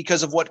weight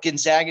because of what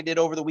Gonzaga did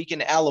over the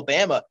weekend in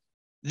Alabama.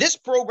 This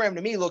program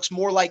to me looks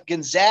more like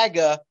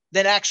Gonzaga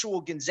than actual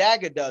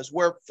Gonzaga does,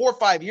 where 4 or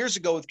 5 years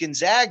ago with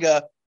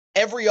Gonzaga,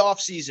 every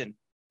offseason,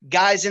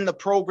 guys in the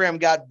program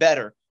got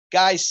better.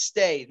 Guys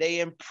stay, they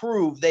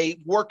improve, they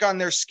work on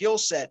their skill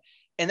set.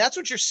 And that's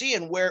what you're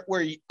seeing where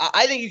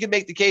I think you can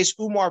make the case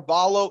Oumar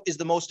Ballo is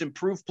the most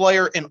improved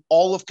player in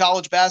all of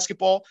college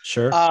basketball.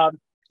 Sure.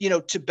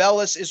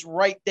 Tubelis is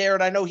right there.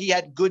 And I know he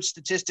had good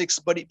statistics,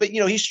 but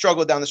he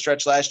struggled down the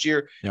stretch last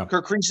year. Yeah.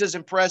 Kirk Reese is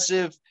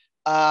impressive.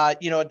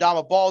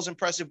 Adama Ball is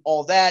impressive,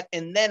 all that.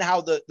 And then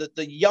how the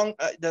young,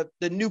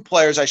 the new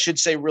players, I should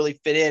say, really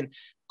fit in.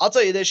 I'll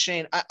tell you this,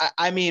 Shane,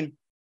 I mean,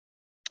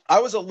 I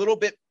was a little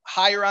bit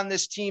higher on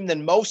this team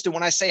than most. And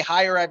when I say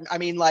higher, I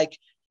mean, like,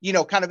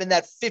 kind of in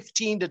that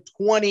 15 to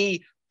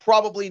 20,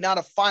 probably not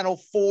a Final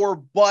Four,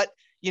 but,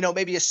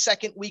 maybe a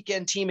second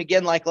weekend team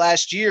again, like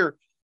last year.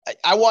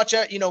 I watch,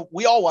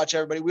 we all watch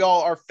everybody. We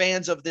all are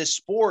fans of this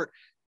sport.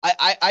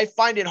 I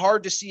find it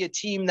hard to see a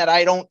team that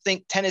I don't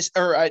think Tennessee,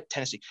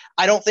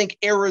 I don't think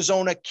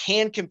Arizona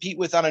can compete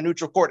with on a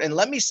neutral court. And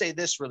let me say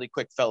this really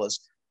quick,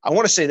 fellas. I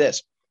want to say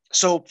this.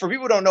 So for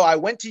people who don't know, I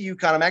went to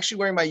UConn. I'm actually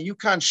wearing my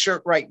UConn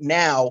shirt right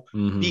now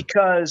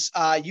because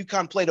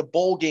UConn played a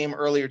bowl game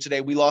earlier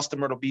today. We lost the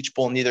Myrtle Beach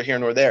Bowl, neither here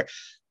nor there.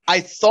 I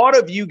thought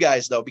of you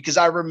guys, though, because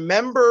I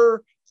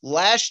remember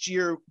last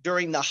year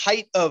during the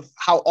height of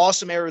how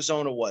awesome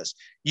Arizona was,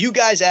 you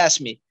guys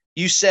asked me,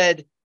 you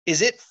said,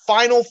 is it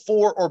Final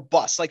Four or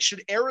bust? Like,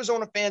 should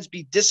Arizona fans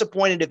be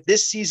disappointed if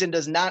this season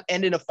does not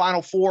end in a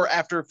Final Four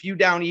after a few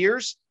down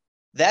years?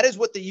 That is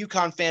what the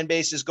UConn fan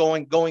base is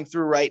going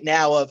through right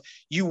now. Of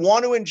you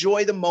want to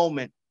enjoy the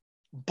moment,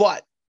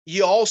 but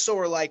you also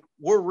are like,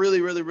 we're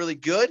really, really, really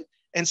good.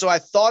 And so I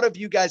thought of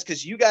you guys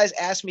because you guys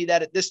asked me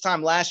that at this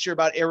time last year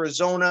about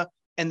Arizona,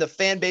 and the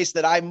fan base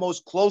that I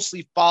most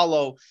closely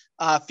follow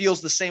feels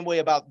the same way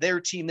about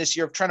their team this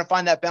year, of trying to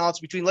find that balance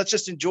between let's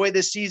just enjoy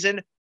this season,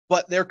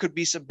 but there could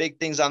be some big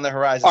things on the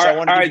horizon.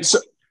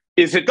 So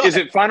is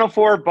it Final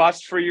Four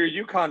bust for your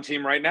UConn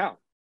team right now?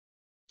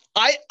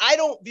 I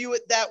don't view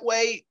it that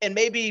way, and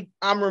maybe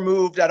I'm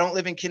removed. I don't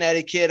live in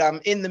Connecticut. I'm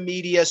in the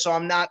media, so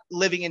I'm not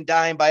living and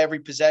dying by every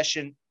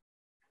possession.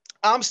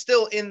 I'm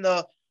still in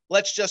the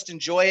let's just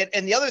enjoy it.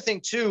 And the other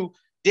thing, too,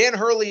 Dan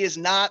Hurley is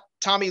not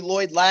Tommy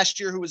Lloyd last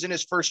year, who was in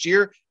his first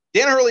year.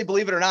 Dan Hurley,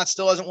 believe it or not,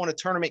 still hasn't won a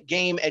tournament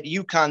game at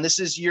UConn. This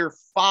is year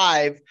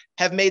 5,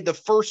 have made the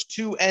first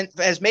 2 and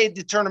has made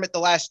the tournament the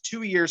last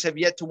 2 years, have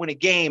yet to win a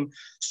game.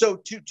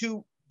 So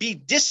to be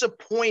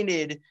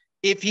disappointed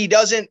if he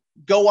doesn't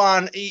go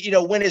on,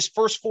 win his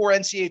first 4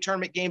 NCAA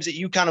tournament games at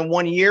UConn in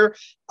 1 year,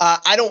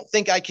 I don't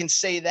think I can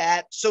say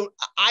that. So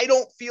I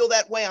don't feel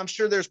that way. I'm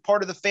sure there's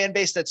part of the fan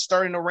base that's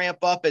starting to ramp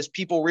up as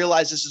people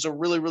realize this is a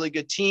really, really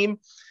good team.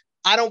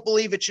 I don't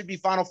believe it should be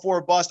Final Four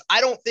or bust.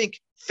 I don't think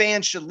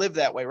fans should live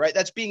that way, right?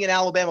 That's being an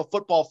Alabama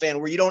football fan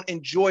where you don't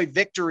enjoy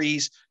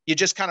victories. You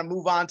just kind of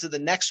move on to the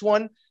next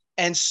one.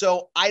 And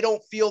so I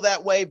don't feel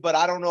that way, but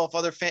I don't know if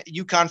other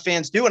UConn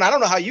fans do. And I don't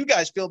know how you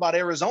guys feel about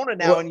Arizona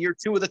now in year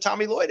 2 of the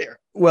Tommy Lloyd era.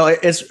 Well, I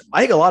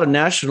think a lot of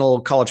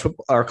national college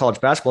football or college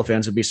basketball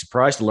fans would be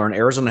surprised to learn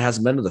Arizona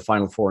hasn't been to the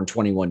Final Four in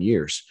 21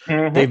 years.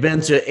 Mm-hmm. They've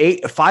been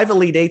to 5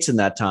 Elite Eights in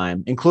that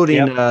time,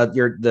 including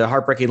the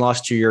heartbreaking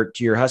loss to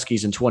your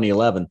Huskies in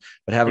 2011,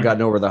 but haven't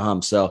gotten over the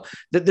hump. So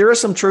there is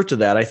some truth to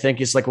that. I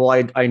think it's like, well,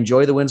 I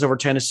enjoy the wins over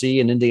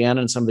Tennessee and Indiana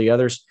and some of the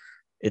others.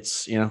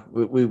 It's, we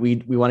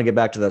want to get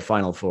back to the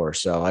Final Four.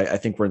 So I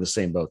think we're in the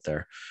same boat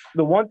there.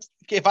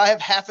 If I have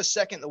half a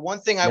second, the one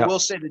thing I will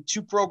say the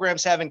two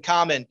programs have in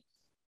common,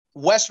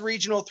 West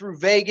Regional through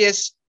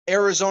Vegas,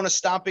 Arizona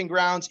stomping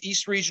grounds,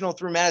 East Regional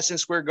through Madison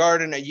Square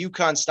Garden, a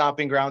UConn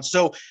stomping ground.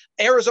 So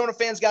Arizona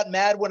fans got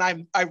mad when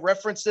I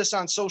referenced this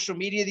on social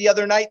media the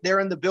other night. They're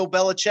in the Bill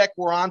Belichick,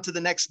 we're on to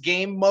the next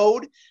game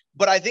mode.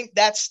 But I think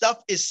that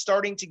stuff is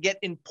starting to get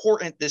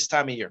important this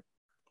time of year.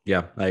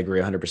 Yeah, I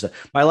agree 100%.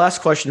 My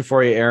last question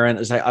for you, Aaron,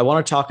 is I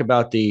want to talk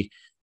about the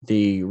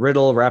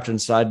riddle wrapped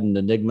inside an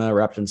enigma,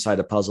 wrapped inside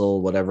a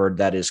puzzle, whatever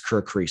that is,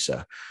 Kerr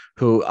Kriisa,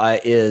 who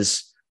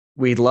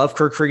we love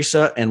Kerr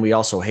Kriisa and we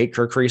also hate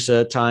Kerr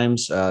Kriisa at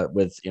times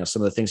with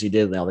some of the things he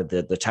did. Now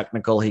the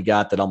technical he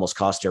got that almost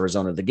cost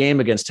Arizona the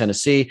game against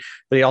Tennessee,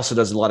 but he also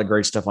does a lot of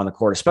great stuff on the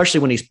court, especially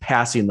when he's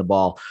passing the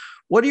ball.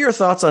 What are your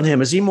thoughts on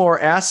him? Is he more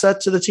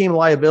asset to the team,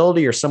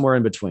 liability, or somewhere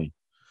in between?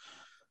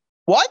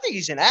 Well, I think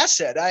he's an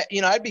asset.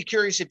 I'd be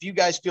curious if you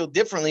guys feel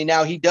differently.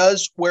 Now, he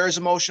does wear his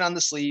emotion on the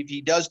sleeve.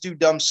 He does do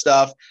dumb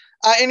stuff.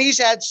 And he's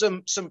had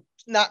some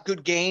not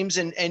good games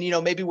and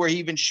maybe where he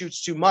even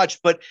shoots too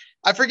much. But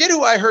I forget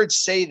who I heard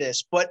say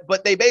this,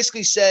 but they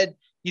basically said,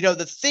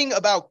 the thing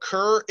about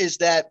Kerr is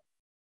that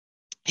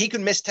he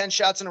could miss 10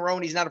 shots in a row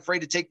and he's not afraid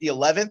to take the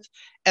 11th.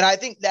 And I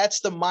think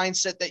that's the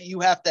mindset that you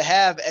have to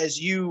have as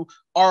you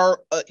are,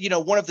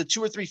 one of the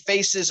 2 or 3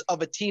 faces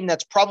of a team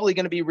that's probably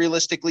going to be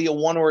realistically a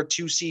 1 or a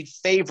 2 seed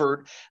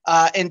favored.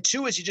 And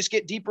 2 is you just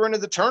get deeper into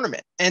the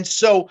tournament. And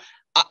so,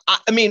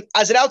 I mean,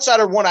 as an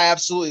outsider, one, I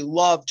absolutely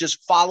love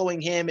just following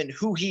him and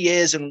who he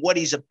is and what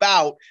he's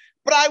about.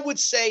 But I would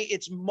say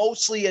it's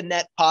mostly a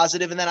net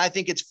positive. And then I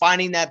think it's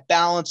finding that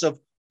balance of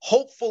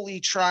hopefully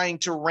trying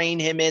to rein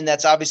him in.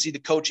 That's obviously the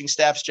coaching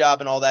staff's job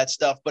and all that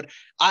stuff. But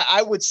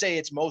I would say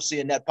it's mostly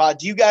a net pod.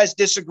 Do you guys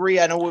disagree?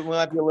 I know we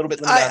might be a little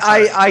bit limited.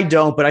 I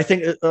don't, but I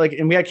think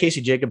and we had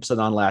Casey Jacobson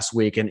on last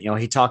week, and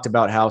he talked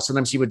about how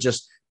sometimes he would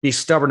just be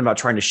stubborn about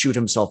trying to shoot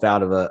himself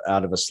out of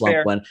a slump.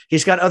 Fair. When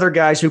he's got other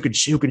guys who can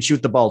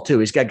shoot the ball too.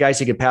 He's got guys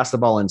he can pass the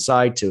ball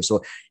inside to.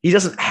 So he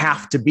doesn't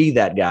have to be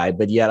that guy,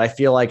 but yet I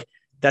feel like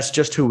that's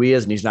just who he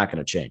is, and he's not going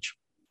to change.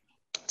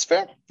 That's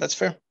fair. That's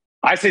fair.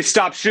 I say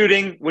stop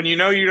shooting when you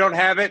know you don't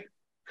have it.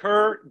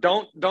 Kerr,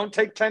 don't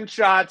take 10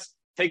 shots.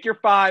 Take your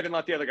 5 and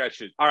let the other guy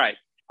shoot. All right.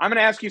 I'm going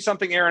to ask you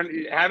something,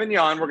 Aaron. Having you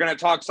on, we're going to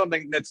talk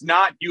something that's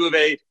not U of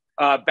A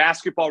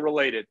basketball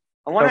related.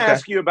 I want to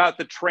ask you about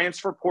the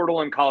transfer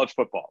portal in college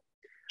football.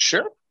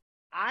 Sure.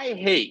 I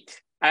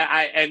hate,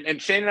 and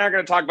Shane and I are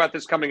going to talk about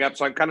this coming up,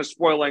 so I'm kind of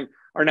spoiling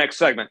our next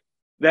segment,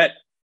 that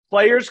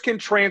players can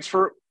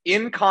transfer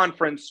in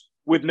conference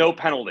with no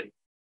penalty.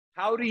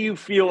 How do you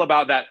feel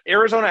about that?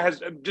 Arizona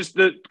has, just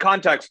the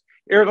context,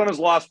 Arizona's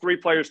lost 3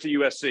 players to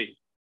USC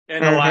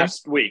in the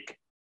last week.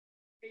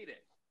 Hate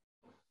it.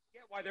 I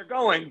get why they're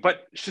going,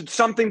 but should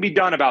something be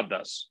done about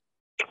this?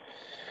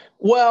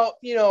 Well,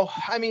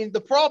 I mean, the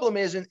problem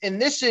is,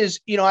 and this is,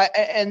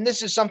 and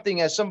this is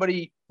something as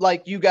somebody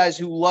like you guys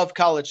who love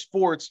college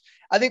sports,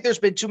 I think there's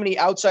been too many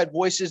outside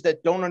voices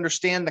that don't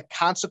understand the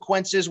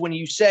consequences when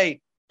you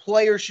say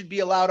players should be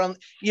allowed on,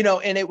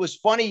 and it was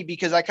funny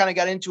because I kind of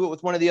got into it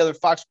with one of the other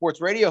Fox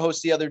Sports radio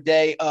hosts the other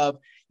day of,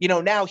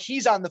 now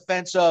he's on the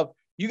fence of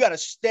you got to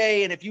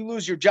stay. And if you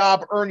lose your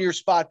job, earn your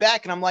spot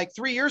back. And I'm like,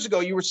 3 years ago,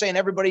 you were saying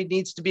everybody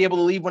needs to be able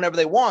to leave whenever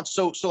they want.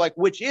 So like,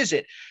 which is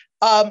it?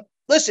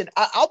 Listen,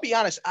 I'll be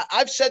honest.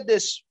 I've said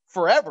this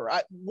forever.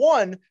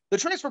 One, the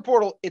transfer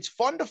portal, it's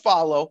fun to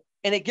follow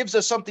and it gives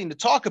us something to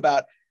talk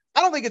about.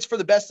 I don't think it's for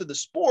the best of the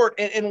sport.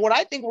 And what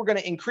I think we're going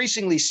to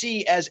increasingly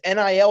see as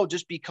NIL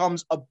just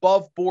becomes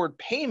above board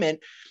payment.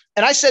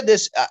 And I said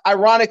this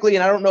ironically,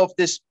 and I don't know if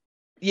this,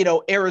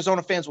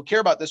 Arizona fans will care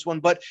about this one,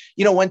 but,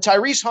 when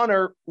Tyrese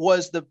Hunter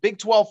was the Big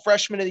 12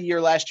 freshman of the year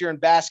last year in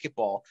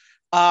basketball,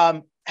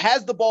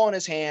 has the ball in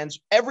his hands,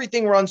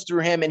 everything runs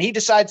through him, and he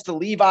decides to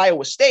leave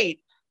Iowa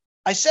State.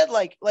 I said,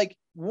 like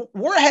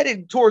we're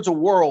headed towards a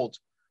world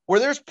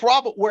where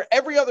where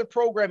every other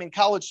program in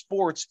college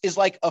sports is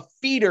like a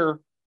feeder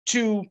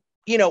to,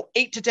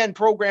 8 to 10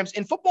 programs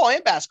in football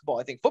and basketball.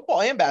 I think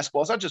football and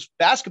basketball. It's not just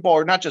basketball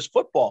or not just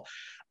football.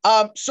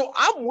 So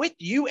I'm with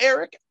you,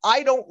 Eric.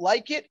 I don't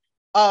like it.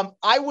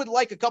 I would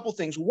like a couple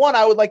things. One,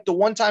 I would like the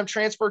one-time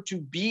transfer to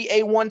be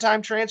a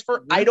one-time transfer.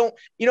 Mm-hmm. I don't,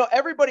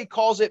 everybody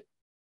calls it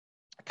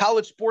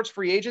college sports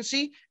free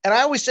agency. And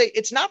I always say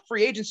it's not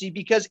free agency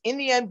because in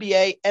the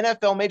NBA,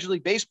 NFL, Major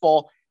League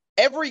Baseball,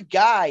 every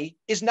guy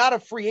is not a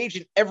free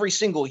agent every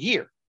single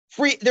year.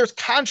 There's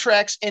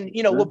contracts and,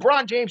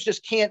 LeBron James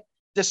just can't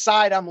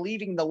decide I'm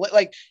leaving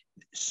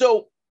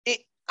so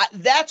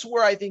that's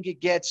where I think it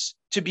gets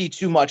to be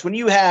too much. When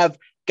you have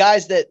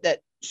guys that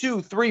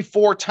 2, 3,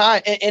 4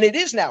 times, and it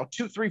is now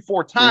 2, 3,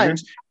 4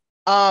 times.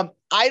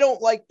 I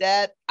don't like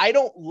that. I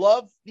don't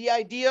love the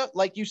idea,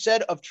 like you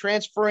said, of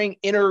transferring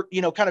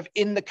kind of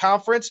in the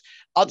conference.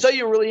 I'll tell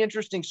you a really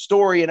interesting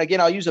story. And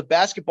again, I'll use a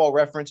basketball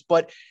reference,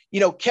 but,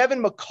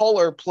 Kevin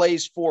McCullough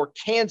plays for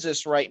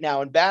Kansas right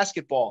now in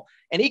basketball,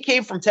 and he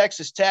came from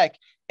Texas Tech.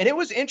 And it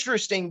was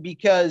interesting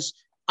because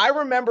I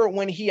remember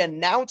when he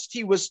announced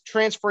he was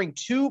transferring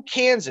to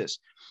Kansas,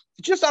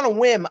 just on a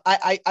whim,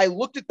 I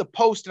looked at the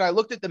post and I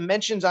looked at the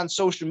mentions on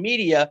social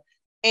media.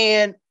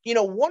 And,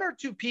 1 or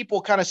 2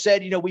 people kind of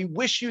said, we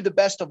wish you the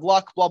best of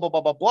luck, blah, blah,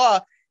 blah, blah, blah.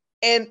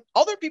 And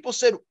other people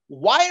said,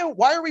 why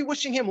are we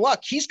wishing him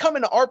luck? He's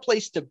coming to our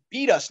place to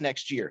beat us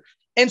next year.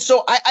 And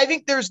so I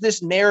think there's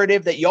this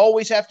narrative that you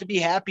always have to be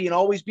happy and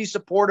always be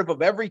supportive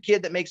of every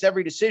kid that makes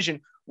every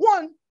decision.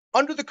 One,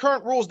 under the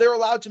current rules, they're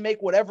allowed to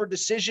make whatever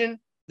decision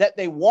that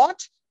they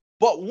want.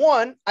 But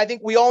one, I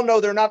think we all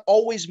know they're not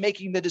always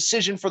making the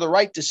decision for the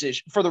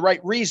right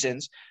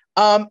reasons.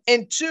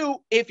 And 2,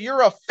 if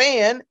you're a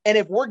fan and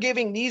if we're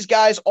giving these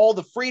guys all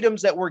the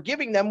freedoms that we're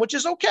giving them, which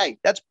is okay,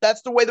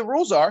 that's the way the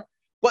rules are,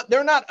 but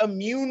they're not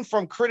immune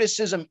from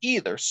criticism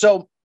either.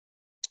 So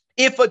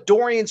if a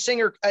Dorian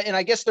Singer, and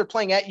I guess they're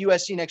playing at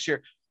USC next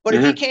year, but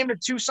if he came to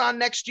Tucson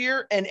next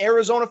year and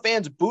Arizona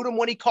fans booed him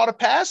when he caught a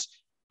pass,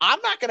 I'm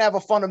not going to have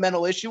a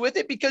fundamental issue with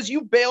it because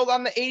you bailed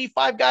on the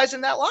 85 guys in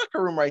that locker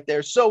room right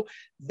there. So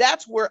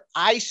that's where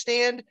I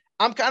stand.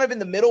 I'm kind of in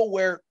the middle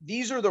where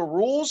these are the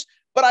rules,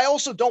 but I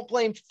also don't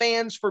blame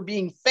fans for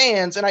being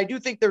fans. And I do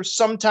think there's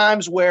some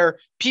times where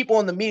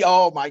people in the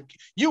media,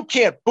 you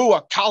can't boo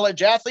a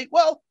college athlete.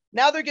 Well,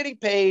 now they're getting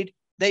paid.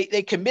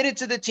 They committed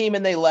to the team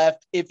and they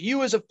left. If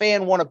you as a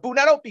fan want to boo,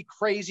 now don't be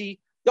crazy.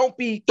 Don't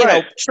be,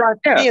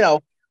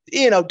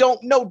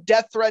 no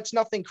death threats,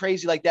 nothing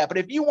crazy like that. But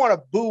if you want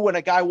to boo when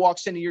a guy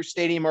walks into your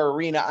stadium or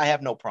arena, I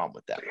have no problem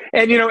with that.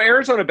 And,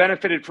 Arizona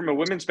benefited from a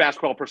women's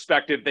basketball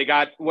perspective. They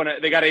got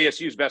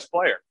ASU's best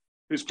player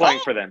who's playing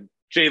for them,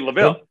 Jade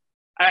LaVille.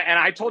 And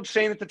I told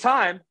Shane at the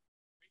time,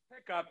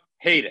 pickup,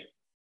 hate it.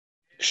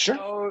 Sure.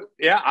 So,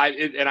 yeah,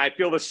 I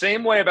feel the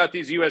same way about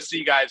these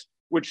USC guys,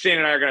 which Shane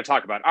and I are going to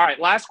talk about. All right,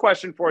 last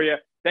question for you.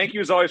 Thank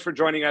you as always for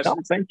joining us. Oh,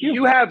 thank you.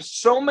 You have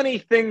so many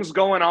things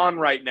going on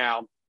right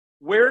now.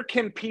 Where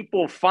can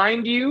people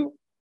find you?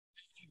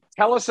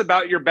 Tell us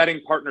about your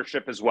betting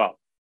partnership as well.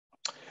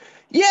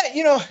 Yeah,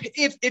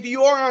 if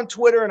you are on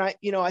Twitter, and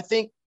I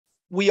think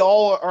we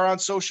all are on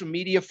social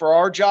media for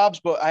our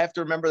jobs, but I have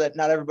to remember that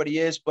not everybody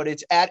is, but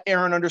it's at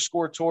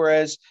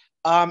Aaron_Torres.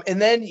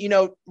 And then,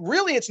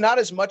 really it's not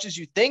as much as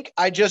you think.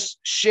 I just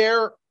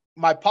share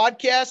my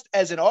podcast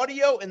as an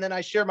audio, and then I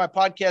share my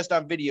podcast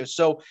on video.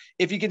 So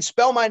if you can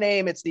spell my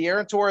name, it's the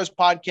Aaron Torres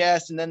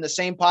podcast. And then the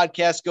same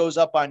podcast goes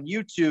up on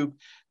YouTube.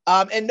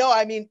 And no,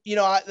 I mean,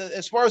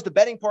 as far as the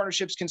betting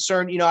partnership's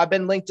concerned, I've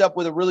been linked up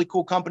with a really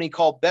cool company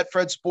called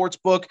Betfred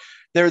Sportsbook.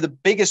 They're the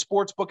biggest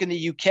sportsbook in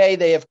the UK.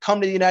 They have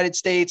come to the United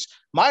States.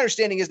 My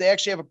understanding is they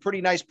actually have a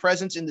pretty nice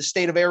presence in the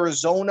state of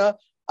Arizona.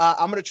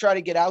 I'm going to try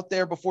to get out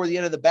there before the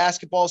end of the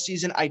basketball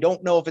season. I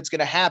don't know if it's going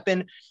to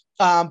happen.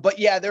 But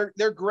yeah,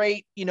 they're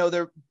great.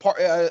 They're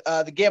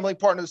the gambling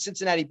partner of the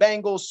Cincinnati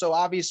Bengals. So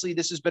obviously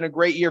this has been a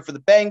great year for the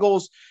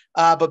Bengals.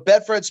 But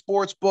Betfred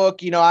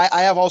Sportsbook,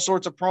 I have all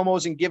sorts of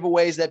promos and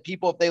giveaways that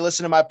people, if they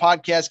listen to my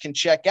podcast, can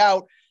check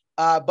out.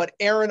 But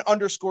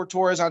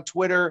Aaron_Torres on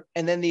Twitter,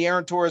 and then the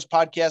Aaron Torres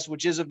podcast,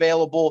 which is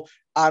available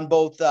on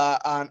both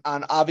on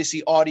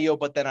obviously audio,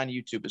 but then on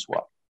YouTube as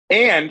well.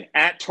 And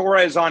at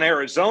Torres on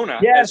Arizona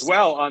as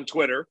well on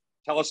Twitter.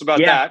 Tell us about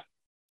that.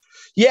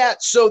 Yeah.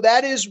 So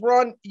that is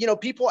run,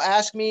 people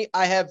ask me,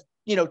 I have,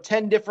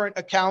 10 different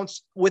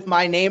accounts with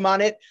my name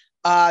on it,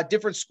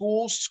 different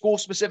school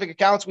specific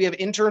accounts. We have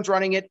interns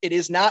running it. It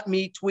is not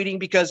me tweeting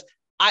because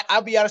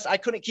I'll be honest, I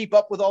couldn't keep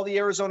up with all the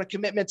Arizona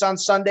commitments on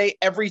Sunday.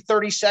 Every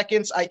 30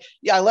 seconds, I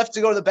left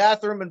to go to the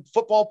bathroom, and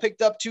football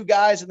picked up 2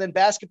 guys, and then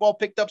basketball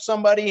picked up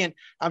somebody. And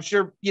I'm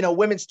sure,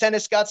 women's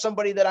tennis got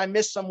somebody that I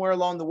missed somewhere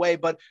along the way.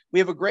 But we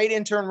have a great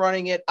intern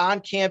running it on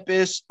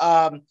campus,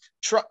 at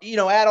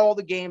all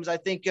the games. I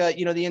think,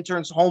 the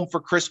intern's home for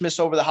Christmas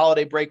over the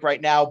holiday break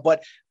right now.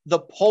 But the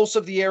pulse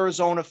of the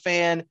Arizona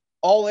fan,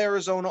 all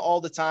Arizona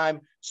all the time.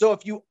 So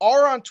if you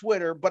are on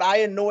Twitter, but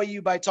I annoy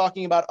you by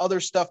talking about other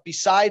stuff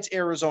besides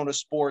Arizona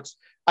sports,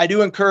 I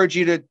do encourage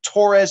you to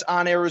Torres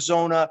on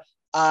Arizona.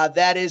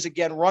 That is,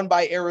 again, run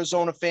by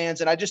Arizona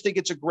fans. And I just think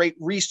it's a great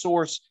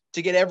resource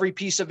to get every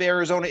piece of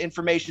Arizona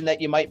information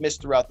that you might miss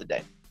throughout the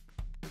day.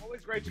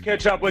 Always great to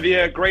catch up with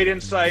you. Great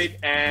insight.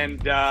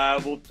 And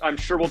I'm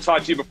sure we'll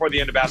talk to you before the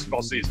end of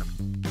basketball season.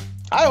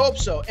 I hope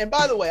so. And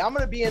by the way, I'm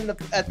going to be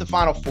at the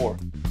Final Four.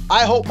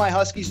 I hope my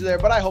Huskies are there,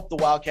 but I hope the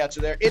Wildcats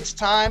are there. It's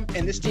time,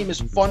 and this team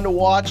is fun to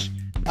watch,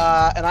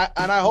 and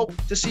I hope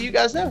to see you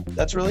guys there.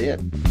 That's really it.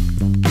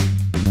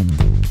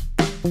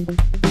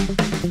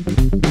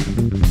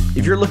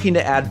 If you're looking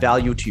to add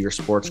value to your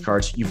sports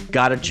cards, you've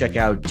got to check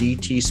out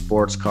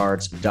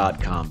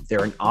dtsportscards.com.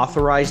 They're an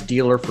authorized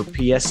dealer for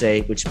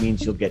PSA, which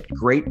means you'll get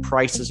great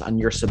prices on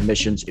your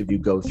submissions if you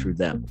go through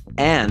them.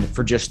 And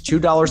for just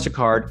 $2 a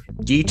card,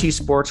 DT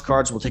Sports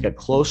Cards will take a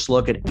close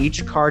look at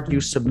each card you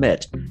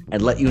submit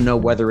and let you know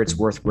whether it's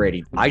worth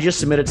grading. I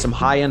just submitted some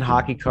high-end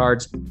hockey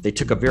cards. They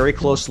took a very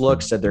close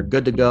look, said they're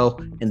good to go,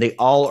 and they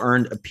all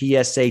earned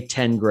a PSA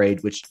 10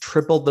 grade, which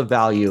tripled the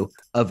value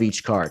of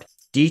each card.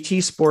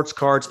 DT Sports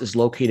Cards is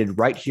located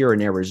right here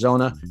in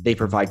Arizona. They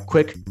provide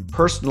quick,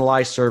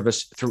 personalized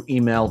service through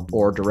email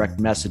or direct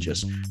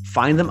messages.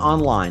 Find them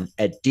online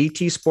at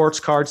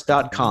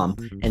dtsportscards.com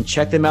and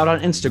check them out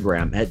on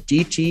Instagram at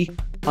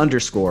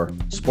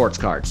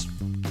dt_sportscards.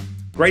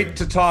 Great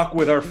to talk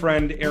with our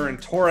friend Aaron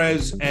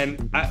Torres.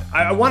 And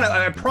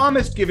I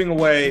promised giving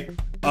away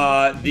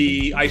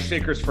the Ice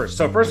Shakers first.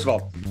 So first of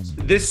all,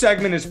 this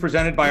segment is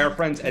presented by our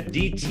friends at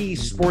DT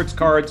Sports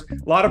Cards.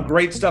 A lot of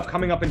great stuff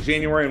coming up in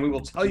January, and we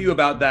will tell you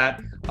about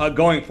that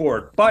going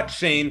forward. But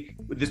Shane,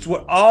 this is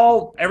what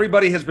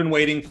everybody has been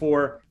waiting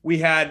for. We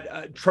had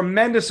a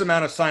tremendous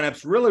amount of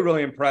signups,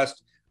 really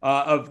impressed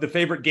of the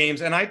favorite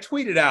games. And I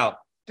tweeted out,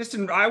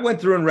 I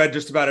went through and read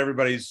just about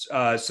everybody's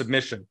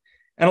submission.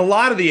 And a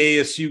lot of the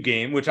ASU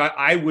game, which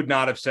I would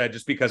not have said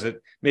just because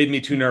it made me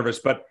too nervous.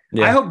 But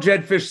yeah. I hope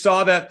Jedd Fisch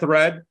saw that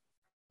thread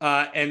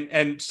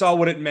and saw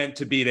what it meant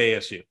to beat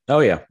ASU. Oh,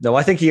 yeah. No,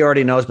 I think he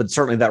already knows, but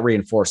certainly that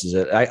reinforces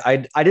it.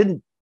 I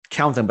didn't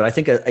count them, but I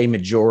think a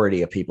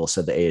majority of people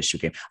said the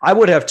ASU game. I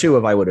would have too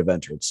if I would have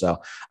entered.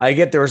 So I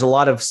get there was a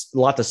lot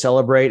to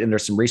celebrate, and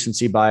there's some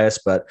recency bias,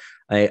 but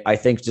I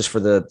think just for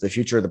the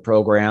future of the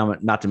program,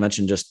 not to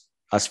mention just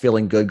us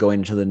feeling good going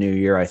into the new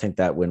year, I think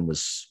that win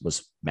was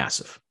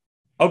massive.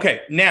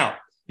 Okay, now,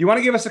 you want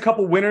to give us a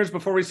couple winners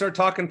before we start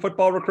talking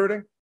football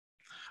recruiting?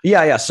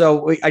 Yeah.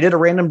 So I did a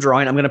random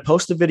drawing. I'm going to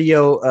post a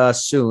video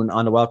soon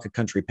on the Wildcat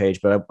Country page,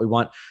 but we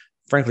want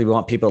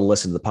people to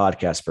listen to the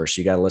podcast first.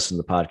 You got to listen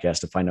to the podcast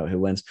to find out who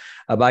wins.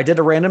 But I did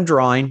a random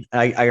drawing.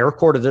 I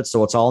recorded it,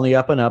 so it's all in the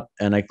up and up,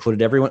 and I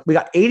included everyone. We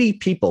got 80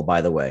 people,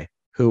 by the way,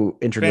 who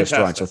entered this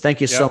drawing. So thank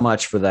you so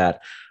much for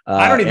that.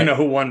 I don't even know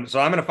who won, so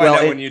I'm going to find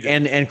out when you do.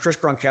 And Chris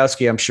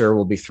Gronkowski, I'm sure,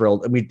 will be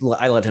thrilled.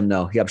 I let him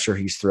know. I'm sure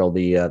he's thrilled,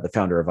 the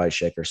founder of Ice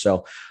Shaker.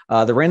 So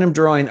the random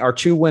drawing, our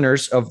two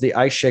winners of the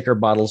Ice Shaker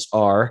bottles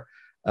are,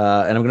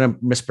 and I'm going to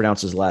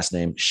mispronounce his last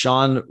name,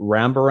 Sean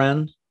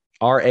Rambaran,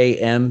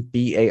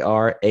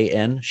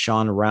 Rambaran,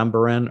 Sean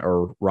Rambaran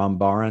or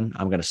Rambaran.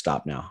 I'm going to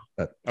stop now.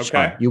 But okay.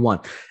 Sean, you won.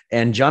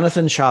 And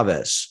Jonathan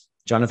Chavez.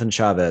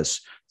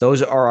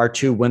 Those are our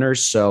two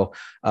winners. So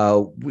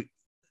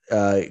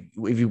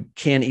if you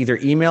can either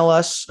email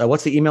us,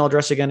 what's the email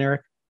address again,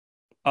 Eric?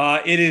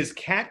 It is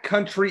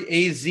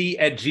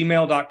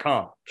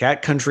catcountryaz@gmail.com.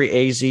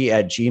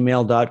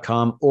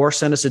 catcountryaz@gmail.com, or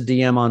send us a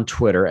DM on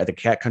Twitter at the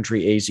Cat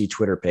Country AZ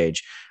Twitter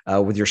page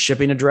with your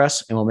shipping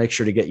address, and we'll make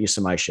sure to get you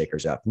some Ice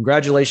Shakers out.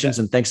 Congratulations,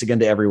 and thanks again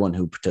to everyone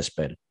who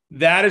participated.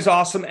 That is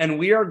awesome, and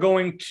we are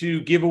going to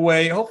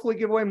hopefully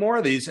give away more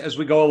of these as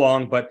we go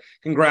along, but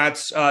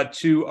congrats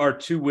to our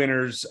two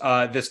winners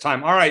this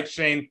time. All right,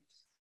 Shane,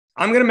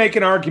 I'm going to make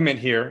an argument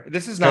here.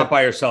 This is not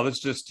by yourself. It's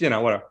just,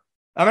 whatever.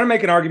 I'm going to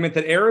make an argument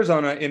that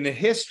Arizona, in the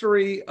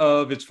history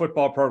of its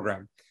football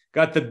program,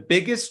 got the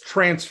biggest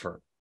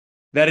transfer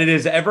that it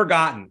has ever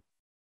gotten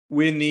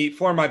when the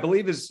form, I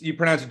believe is, you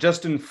pronounce it,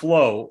 Justin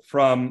Flo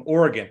from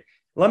Oregon.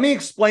 Let me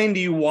explain to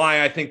you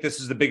why I think this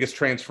is the biggest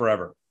transfer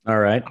ever. All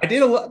right. I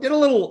did a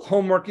little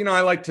homework.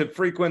 I like to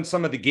frequent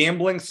some of the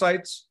gambling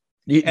sites.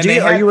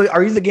 Are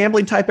you the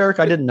gambling type, Eric?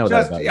 I didn't know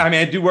that about you. I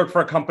mean, I do work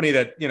for a company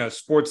that,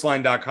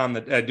 sportsline.com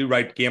that do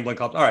write gambling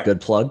columns. All right. Good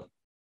plug.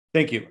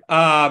 Thank you.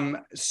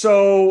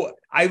 So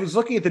I was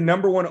looking at the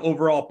number one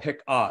overall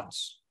pick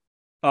odds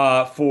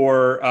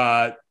for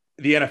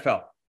the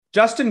NFL.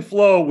 Justin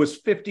Flo was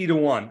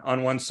 50-1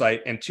 on one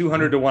site and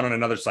 200-1 on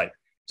another site.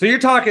 So you're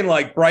talking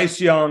like Bryce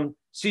Young,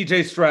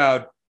 CJ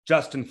Stroud,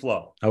 Justin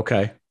Flo.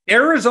 Okay.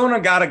 Arizona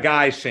got a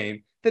guy,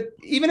 Shane, that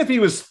even if he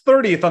was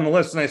 30th on the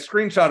list, and I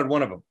screenshotted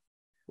one of them,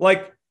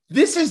 like,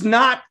 this is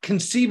not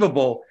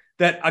conceivable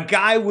that a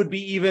guy would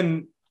be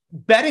even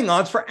betting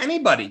odds for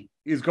anybody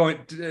is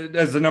going to,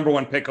 as the number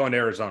one pick going to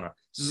Arizona.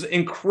 This is an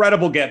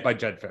incredible get by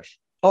Jedd Fisch.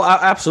 Oh,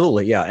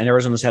 absolutely. Yeah. And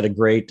Arizona's had a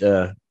great,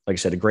 like I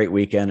said, a great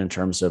weekend in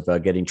terms of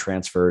getting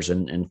transfers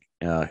and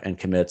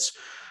commits.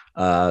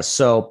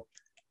 So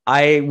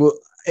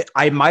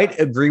I might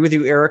agree with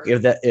you, Eric,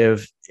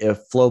 if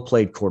Flo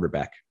played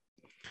quarterback.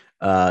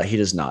 He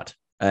does not.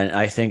 And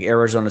I think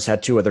Arizona's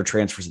had two other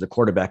transfers at the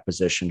quarterback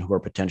position who are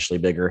potentially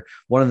bigger.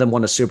 One of them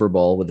won a Super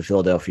Bowl with the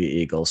Philadelphia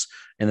Eagles.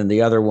 And then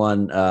the other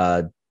one,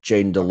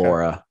 Jaden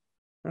DeLora,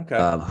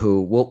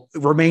 who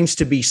remains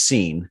to be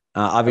seen.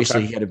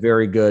 Obviously, he had a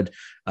very good,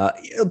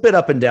 a bit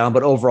up and down,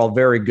 but overall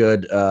very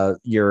good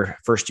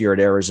first year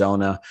at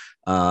Arizona,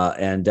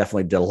 and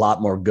definitely did a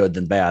lot more good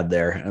than bad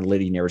there, and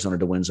leading Arizona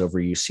to wins over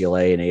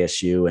UCLA and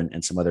ASU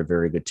and some other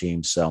very good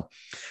teams. So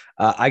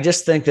I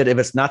just think that if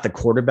it's not the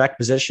quarterback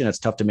position, it's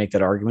tough to make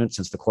that argument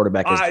since the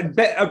quarterback is.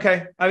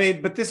 Okay. I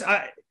mean, but this,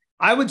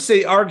 I would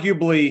say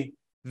arguably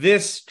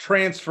this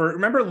transfer.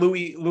 Remember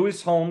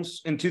Louis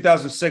Holmes in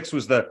 2006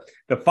 was the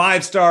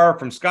 5-star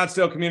from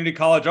Scottsdale Community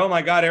College. Oh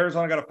my God,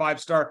 Arizona got a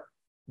 5-star.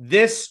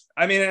 This,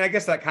 I mean, and I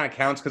guess that kind of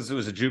counts because it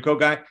was a JUCO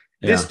guy.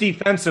 This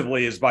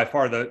defensively is by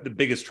far the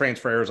biggest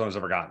transfer Arizona's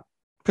ever gotten.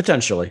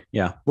 Potentially,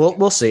 yeah.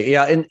 We'll see.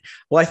 Yeah, and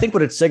I think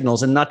what it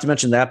signals, and not to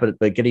mention that,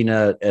 but getting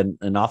an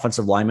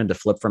offensive lineman to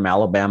flip from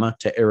Alabama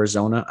to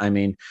Arizona. I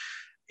mean,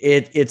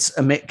 it's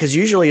amazing because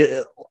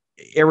usually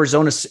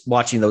Arizona's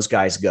watching those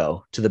guys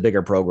go to the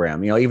bigger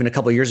program. Even a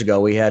couple of years ago,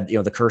 we had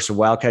the curse of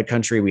Wildcat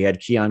Country. We had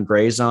Keon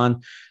Grays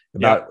on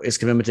about his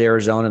commitment to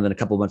Arizona, and then a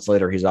couple of months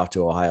later, he's off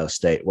to Ohio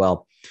State.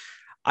 Well,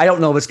 I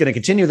don't know if it's going to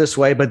continue this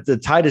way, but the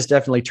tide is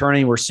definitely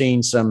turning. We're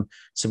seeing some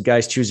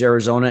guys choose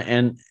Arizona,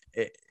 and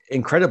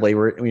incredibly,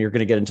 you're going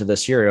to get into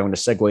this here. I'm going to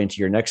segue into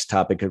your next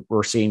topic.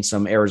 We're seeing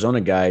some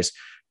Arizona guys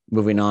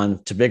moving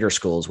on to bigger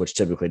schools, which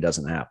typically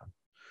doesn't happen.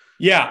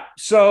 Yeah.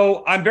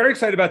 So I'm very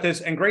excited about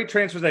this, and great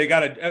transfers. We're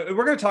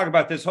going to talk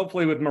about this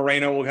hopefully with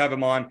Moreno. We'll have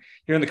him on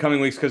here in the coming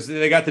weeks because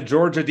they got the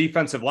Georgia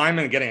defensive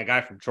lineman, getting a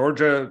guy from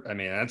Georgia. I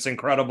mean, that's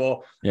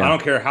incredible. I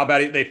don't care how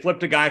bad they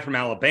flipped a guy from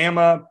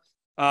Alabama.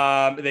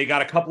 They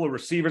got a couple of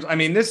receivers. I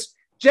mean,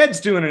 Jedd's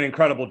doing an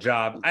incredible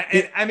job.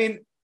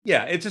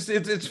 Yeah,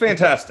 it's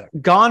fantastic.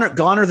 Gone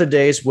are the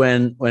days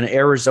when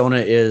Arizona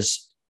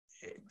is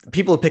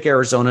people who pick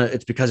Arizona.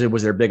 It's because it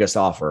was their biggest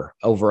offer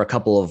over a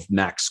couple of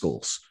MAC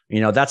schools.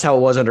 That's how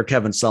it was under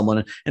Kevin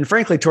Sumlin, and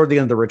frankly, toward the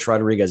end of the Rich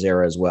Rodriguez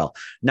era as well.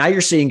 Now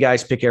you're seeing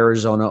guys pick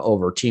Arizona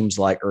over teams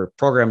or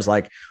programs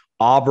like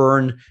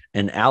Auburn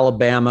and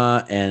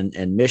Alabama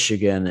and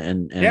Michigan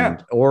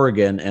and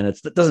Oregon, and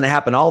it doesn't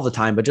happen all the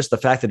time. But just the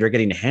fact that they're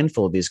getting a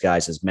handful of these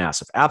guys is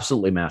massive,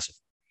 absolutely massive.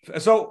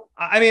 So,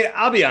 I mean,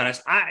 I'll be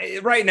honest.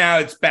 Right now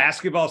it's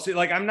basketball. So,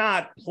 I'm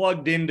not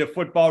plugged into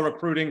football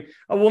recruiting.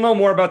 We'll know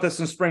more about this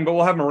in spring, but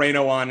we'll have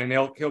Moreno on, and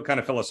he'll kind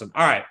of fill us in.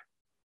 All right.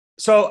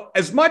 So,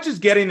 as much as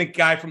getting the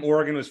guy from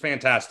Oregon was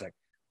fantastic,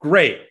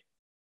 great.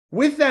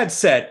 With that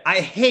said, I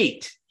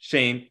hate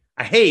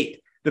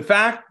the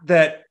fact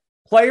that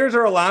players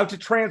are allowed to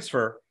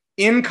transfer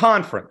in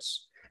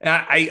conference. And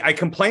I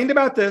complained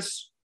about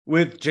this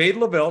with Jade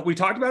LaVille. We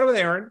talked about it with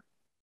Aaron.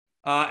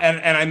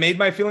 And I made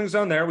my feelings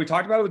known there. We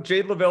talked about it with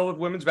Jade LaVille with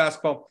women's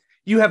basketball.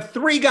 You have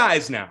 3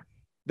 guys now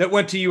that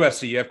went to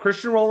USC. You have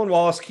Christian Roland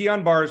Wallace,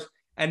 Keon Bars,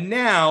 and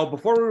now,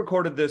 before we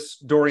recorded this,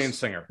 Dorian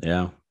Singer.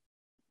 Yeah.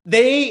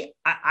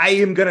 I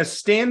am going to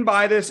stand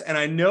by this, and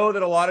I know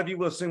that a lot of you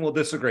listening will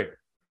disagree.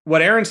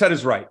 What Aaron said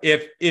is right.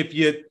 If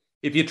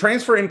you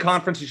transfer in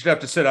conference, you should have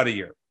to sit out a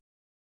year.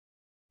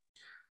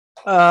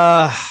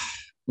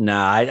 No,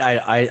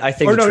 I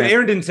think. Or no,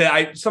 Aaron didn't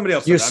say. Somebody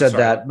else. You said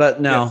that, but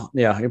no,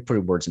 you're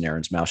putting words in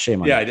Aaron's mouth.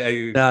 Shame on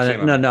you.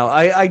 No.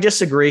 I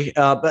disagree.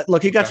 But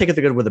look, you got to take it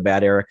the good with the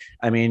bad, Eric.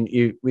 I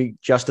mean,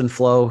 Justin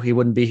Flo, he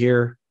wouldn't be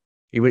here.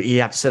 He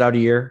have to sit out a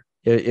year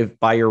if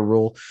by your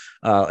rule.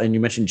 And you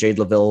mentioned Jade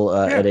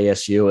LaVille at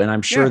ASU, and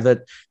I'm sure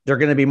that there are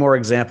going to be more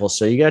examples.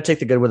 So you got to take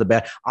the good with the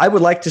bad. I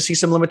would like to see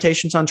some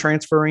limitations on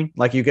transferring.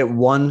 Like you get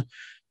one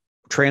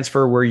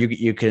transfer where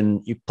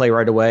you play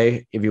right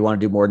away. If you want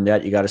to do more than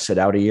that, you got to sit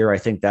out a year. I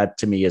think that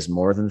to me is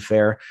more than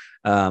fair.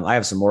 I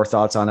have some more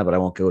thoughts on it, but I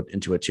won't go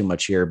into it too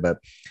much here. But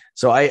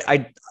so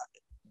at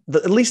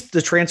least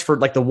the transfer,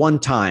 like the one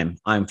time,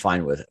 I'm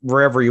fine with it.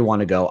 Wherever you want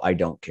to go, I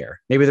don't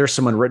care. Maybe there's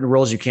some unwritten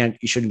rules you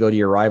shouldn't go to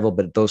your rival,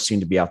 but those seem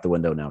to be out the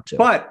window now too.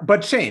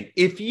 But Shane,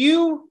 if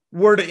you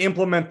were to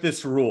implement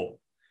this rule,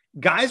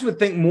 guys would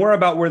think more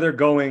about where they're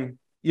going.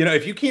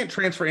 If you can't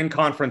transfer in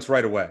conference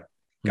right away,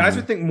 guys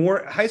would think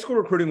more. High school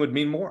recruiting would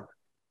mean more.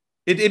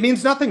 It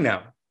means nothing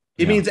now.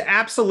 It means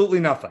absolutely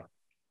nothing.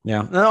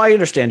 Yeah, no, I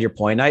understand your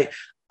point.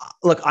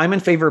 I'm in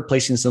favor of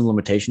placing some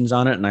limitations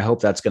on it, and I hope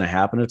that's going to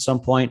happen at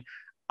some point.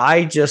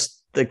 I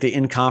just think the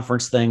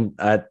in-conference thing,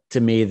 to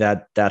me,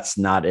 that's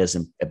not as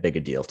a big a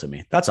deal to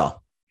me. That's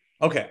all.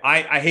 Okay,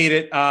 I hate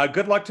it.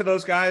 Good luck to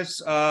those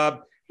guys.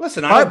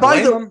 Listen, I don't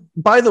blame them.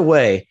 By the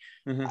way,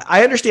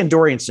 I understand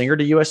Dorian Singer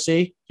to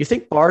USC. You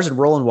think Bars and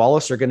Roland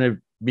Wallace are going to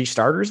be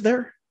starters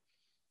there?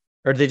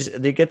 Or did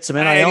they get some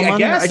NIL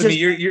money? I guess.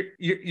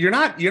 You're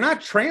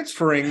not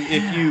transferring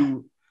if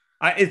you.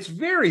 It's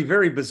very,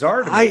 very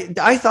bizarre to me.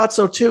 I thought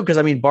so too, because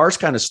Bars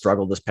kind of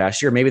struggled this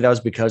past year. Maybe that was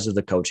because of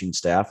the coaching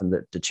staff and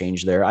the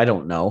change there. I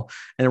don't know.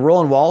 And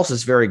Roland Wallace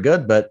is very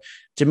good, but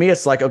to me,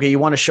 it's like, okay, you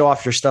want to show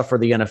off your stuff for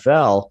the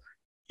NFL.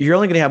 You're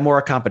only going to have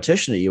more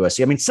competition at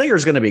USC.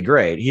 Singer's going to be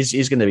great.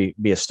 He's going to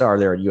be a star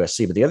there at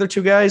USC. But the other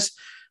 2 guys,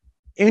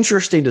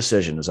 interesting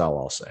decision is all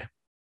I'll say.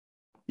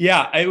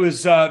 Yeah, it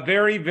was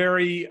very,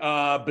 very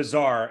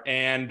bizarre,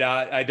 and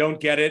I don't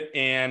get it.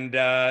 And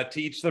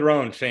to each their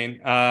own, Shane.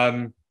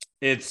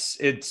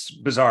 It's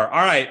bizarre.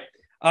 All right.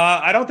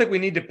 I don't think we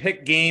need to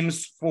pick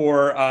games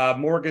for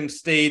Morgan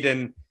State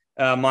and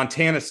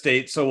Montana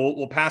State, so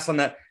we'll pass on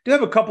that. I do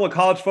have a couple of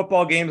college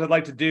football games I'd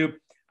like to do.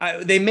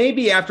 They may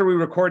be after we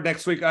record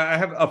next week. I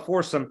have a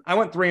foursome. I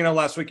went 3-0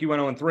 last week. You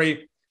went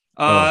 0-3.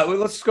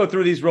 Let's go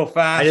through these real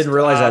fast. I didn't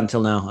realize that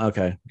until now.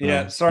 Okay.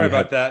 Yeah. Sorry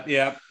about that.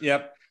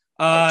 Yep.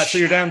 So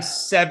you're down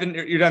 7.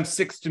 You're down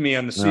 6 to me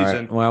on the season.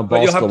 Right. Well,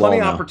 but you'll have plenty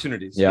of now.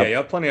 opportunities. Yep. Yeah,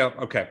 you'll have plenty of.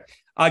 Okay.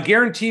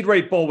 Guaranteed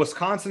rate bowl.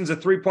 Wisconsin's a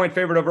 3-point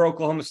favorite over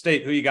Oklahoma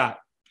State. Who you got?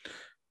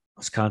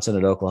 Wisconsin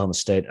at Oklahoma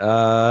State.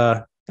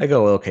 I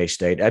go OK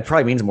State. It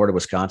probably means more to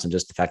Wisconsin,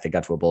 just the fact they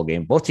got to a bowl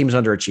game. Both teams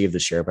underachieved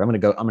this year, but I'm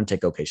going to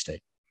take OK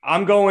State.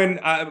 I'm going,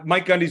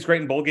 Mike Gundy's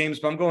great in bowl games,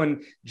 but I'm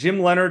going Jim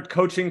Leonard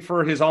coaching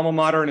for his alma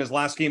mater in his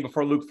last game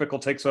before Luke Fickell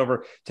takes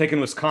over, taking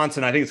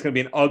Wisconsin. I think it's going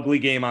to be an ugly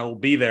game. I will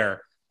be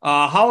there.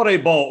 Holiday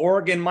Bowl,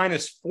 Oregon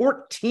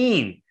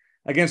 -14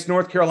 against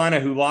North Carolina,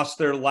 who lost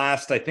their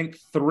last, I think,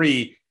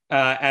 3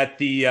 at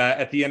the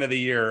end of the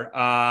year.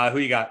 Who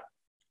you got?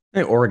 I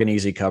think Oregon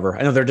easy cover.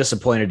 I know they're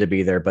disappointed to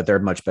be there, but they're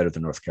much better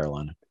than North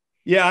Carolina.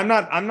 Yeah, I'm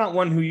not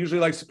one who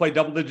usually likes to play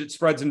double-digit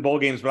spreads in bowl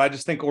games, but I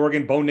just think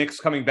Oregon, Bo Nix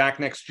coming back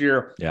next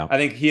year. Yeah, I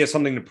think he has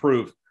something to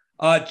prove.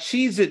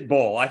 Cheez-It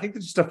Bowl. I think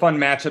it's just a fun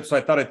matchup, so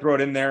I thought I'd throw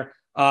it in there.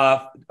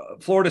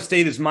 Florida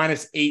State is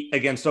 -8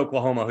 against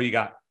Oklahoma. Who you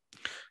got?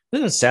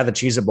 Isn't it sad that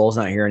Cheez-It Bowl's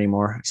not here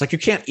anymore? It's like you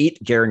can't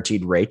eat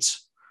guaranteed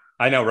rates.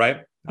 I know,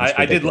 right?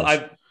 I did.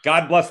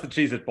 God bless the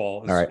Cheez-It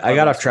Bowl. All right, I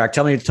got off track.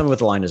 Tell me what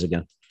the line is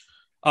again.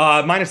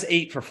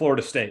 -8 for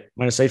Florida State.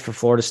 -8 for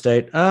Florida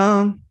State.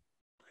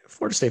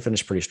 Florida State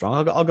finished pretty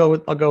strong. I'll go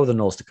with the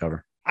Noles to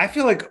cover. I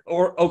feel like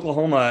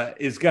Oklahoma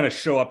is going to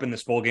show up in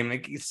this bowl game.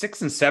 Like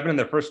 6 and 7 in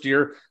their first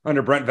year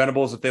under Brent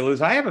Venables. If they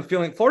lose, I have a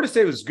feeling Florida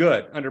State was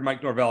good under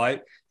Mike Norvell. I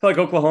feel like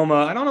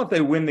Oklahoma. I don't know if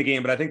they win the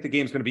game, but I think the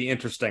game's going to be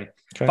interesting.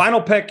 Okay.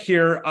 Final pick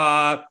here.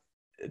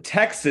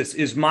 Texas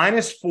is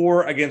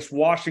 -4 against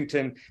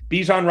Washington.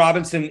 Bijan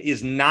Robinson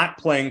is not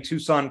playing.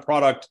 Tucson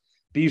product.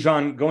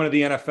 Bijan going to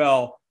the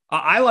NFL.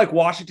 I like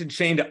Washington,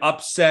 Shane, to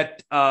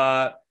upset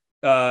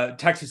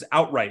Texas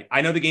outright.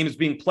 I know the game is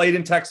being played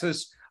in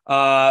Texas,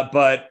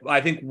 but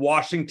I think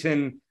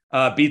Washington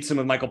beats them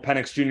with Michael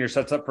Penix Jr.,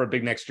 sets up for a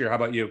big next year. How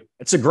about you?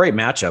 It's a great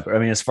matchup. I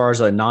mean, as far as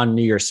a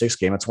non-New Year's Six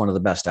game, it's one of the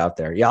best out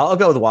there. Yeah, I'll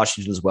go with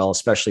Washington as well,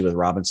 especially with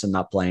Robinson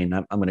not playing.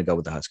 I'm going to go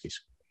with the Huskies.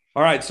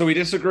 All right, so we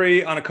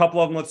disagree on a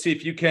couple of them. Let's see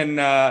if you can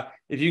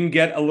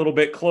get a little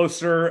bit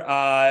closer.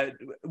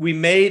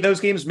 Those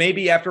games may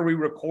be after we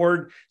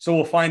record, so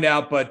we'll find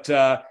out. But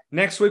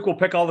next week we'll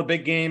pick all the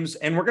big games,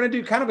 and we're going to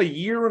do kind of a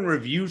year in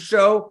review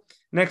show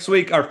next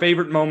week. Our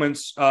favorite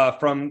moments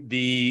from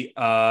the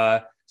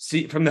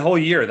whole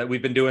year that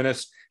we've been doing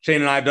this. Shane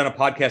and I have done a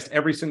podcast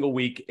every single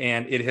week,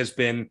 and it has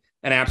been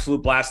an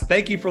absolute blast.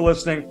 Thank you for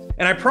listening,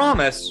 and I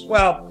promise.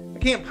 Well, I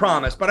can't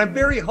promise, but I'm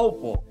very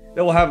hopeful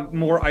that we'll have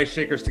more ice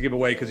shakers to give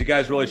away because you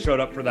guys really showed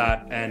up for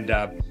that and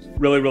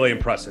really, really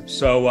impressive.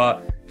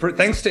 So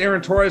thanks to Aaron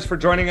Torres for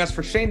joining us.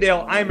 For Shane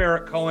Dale, I'm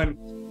Eric Cohen.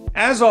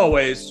 As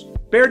always,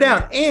 bear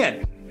down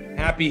and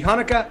happy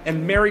Hanukkah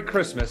and Merry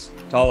Christmas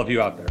to all of you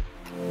out there.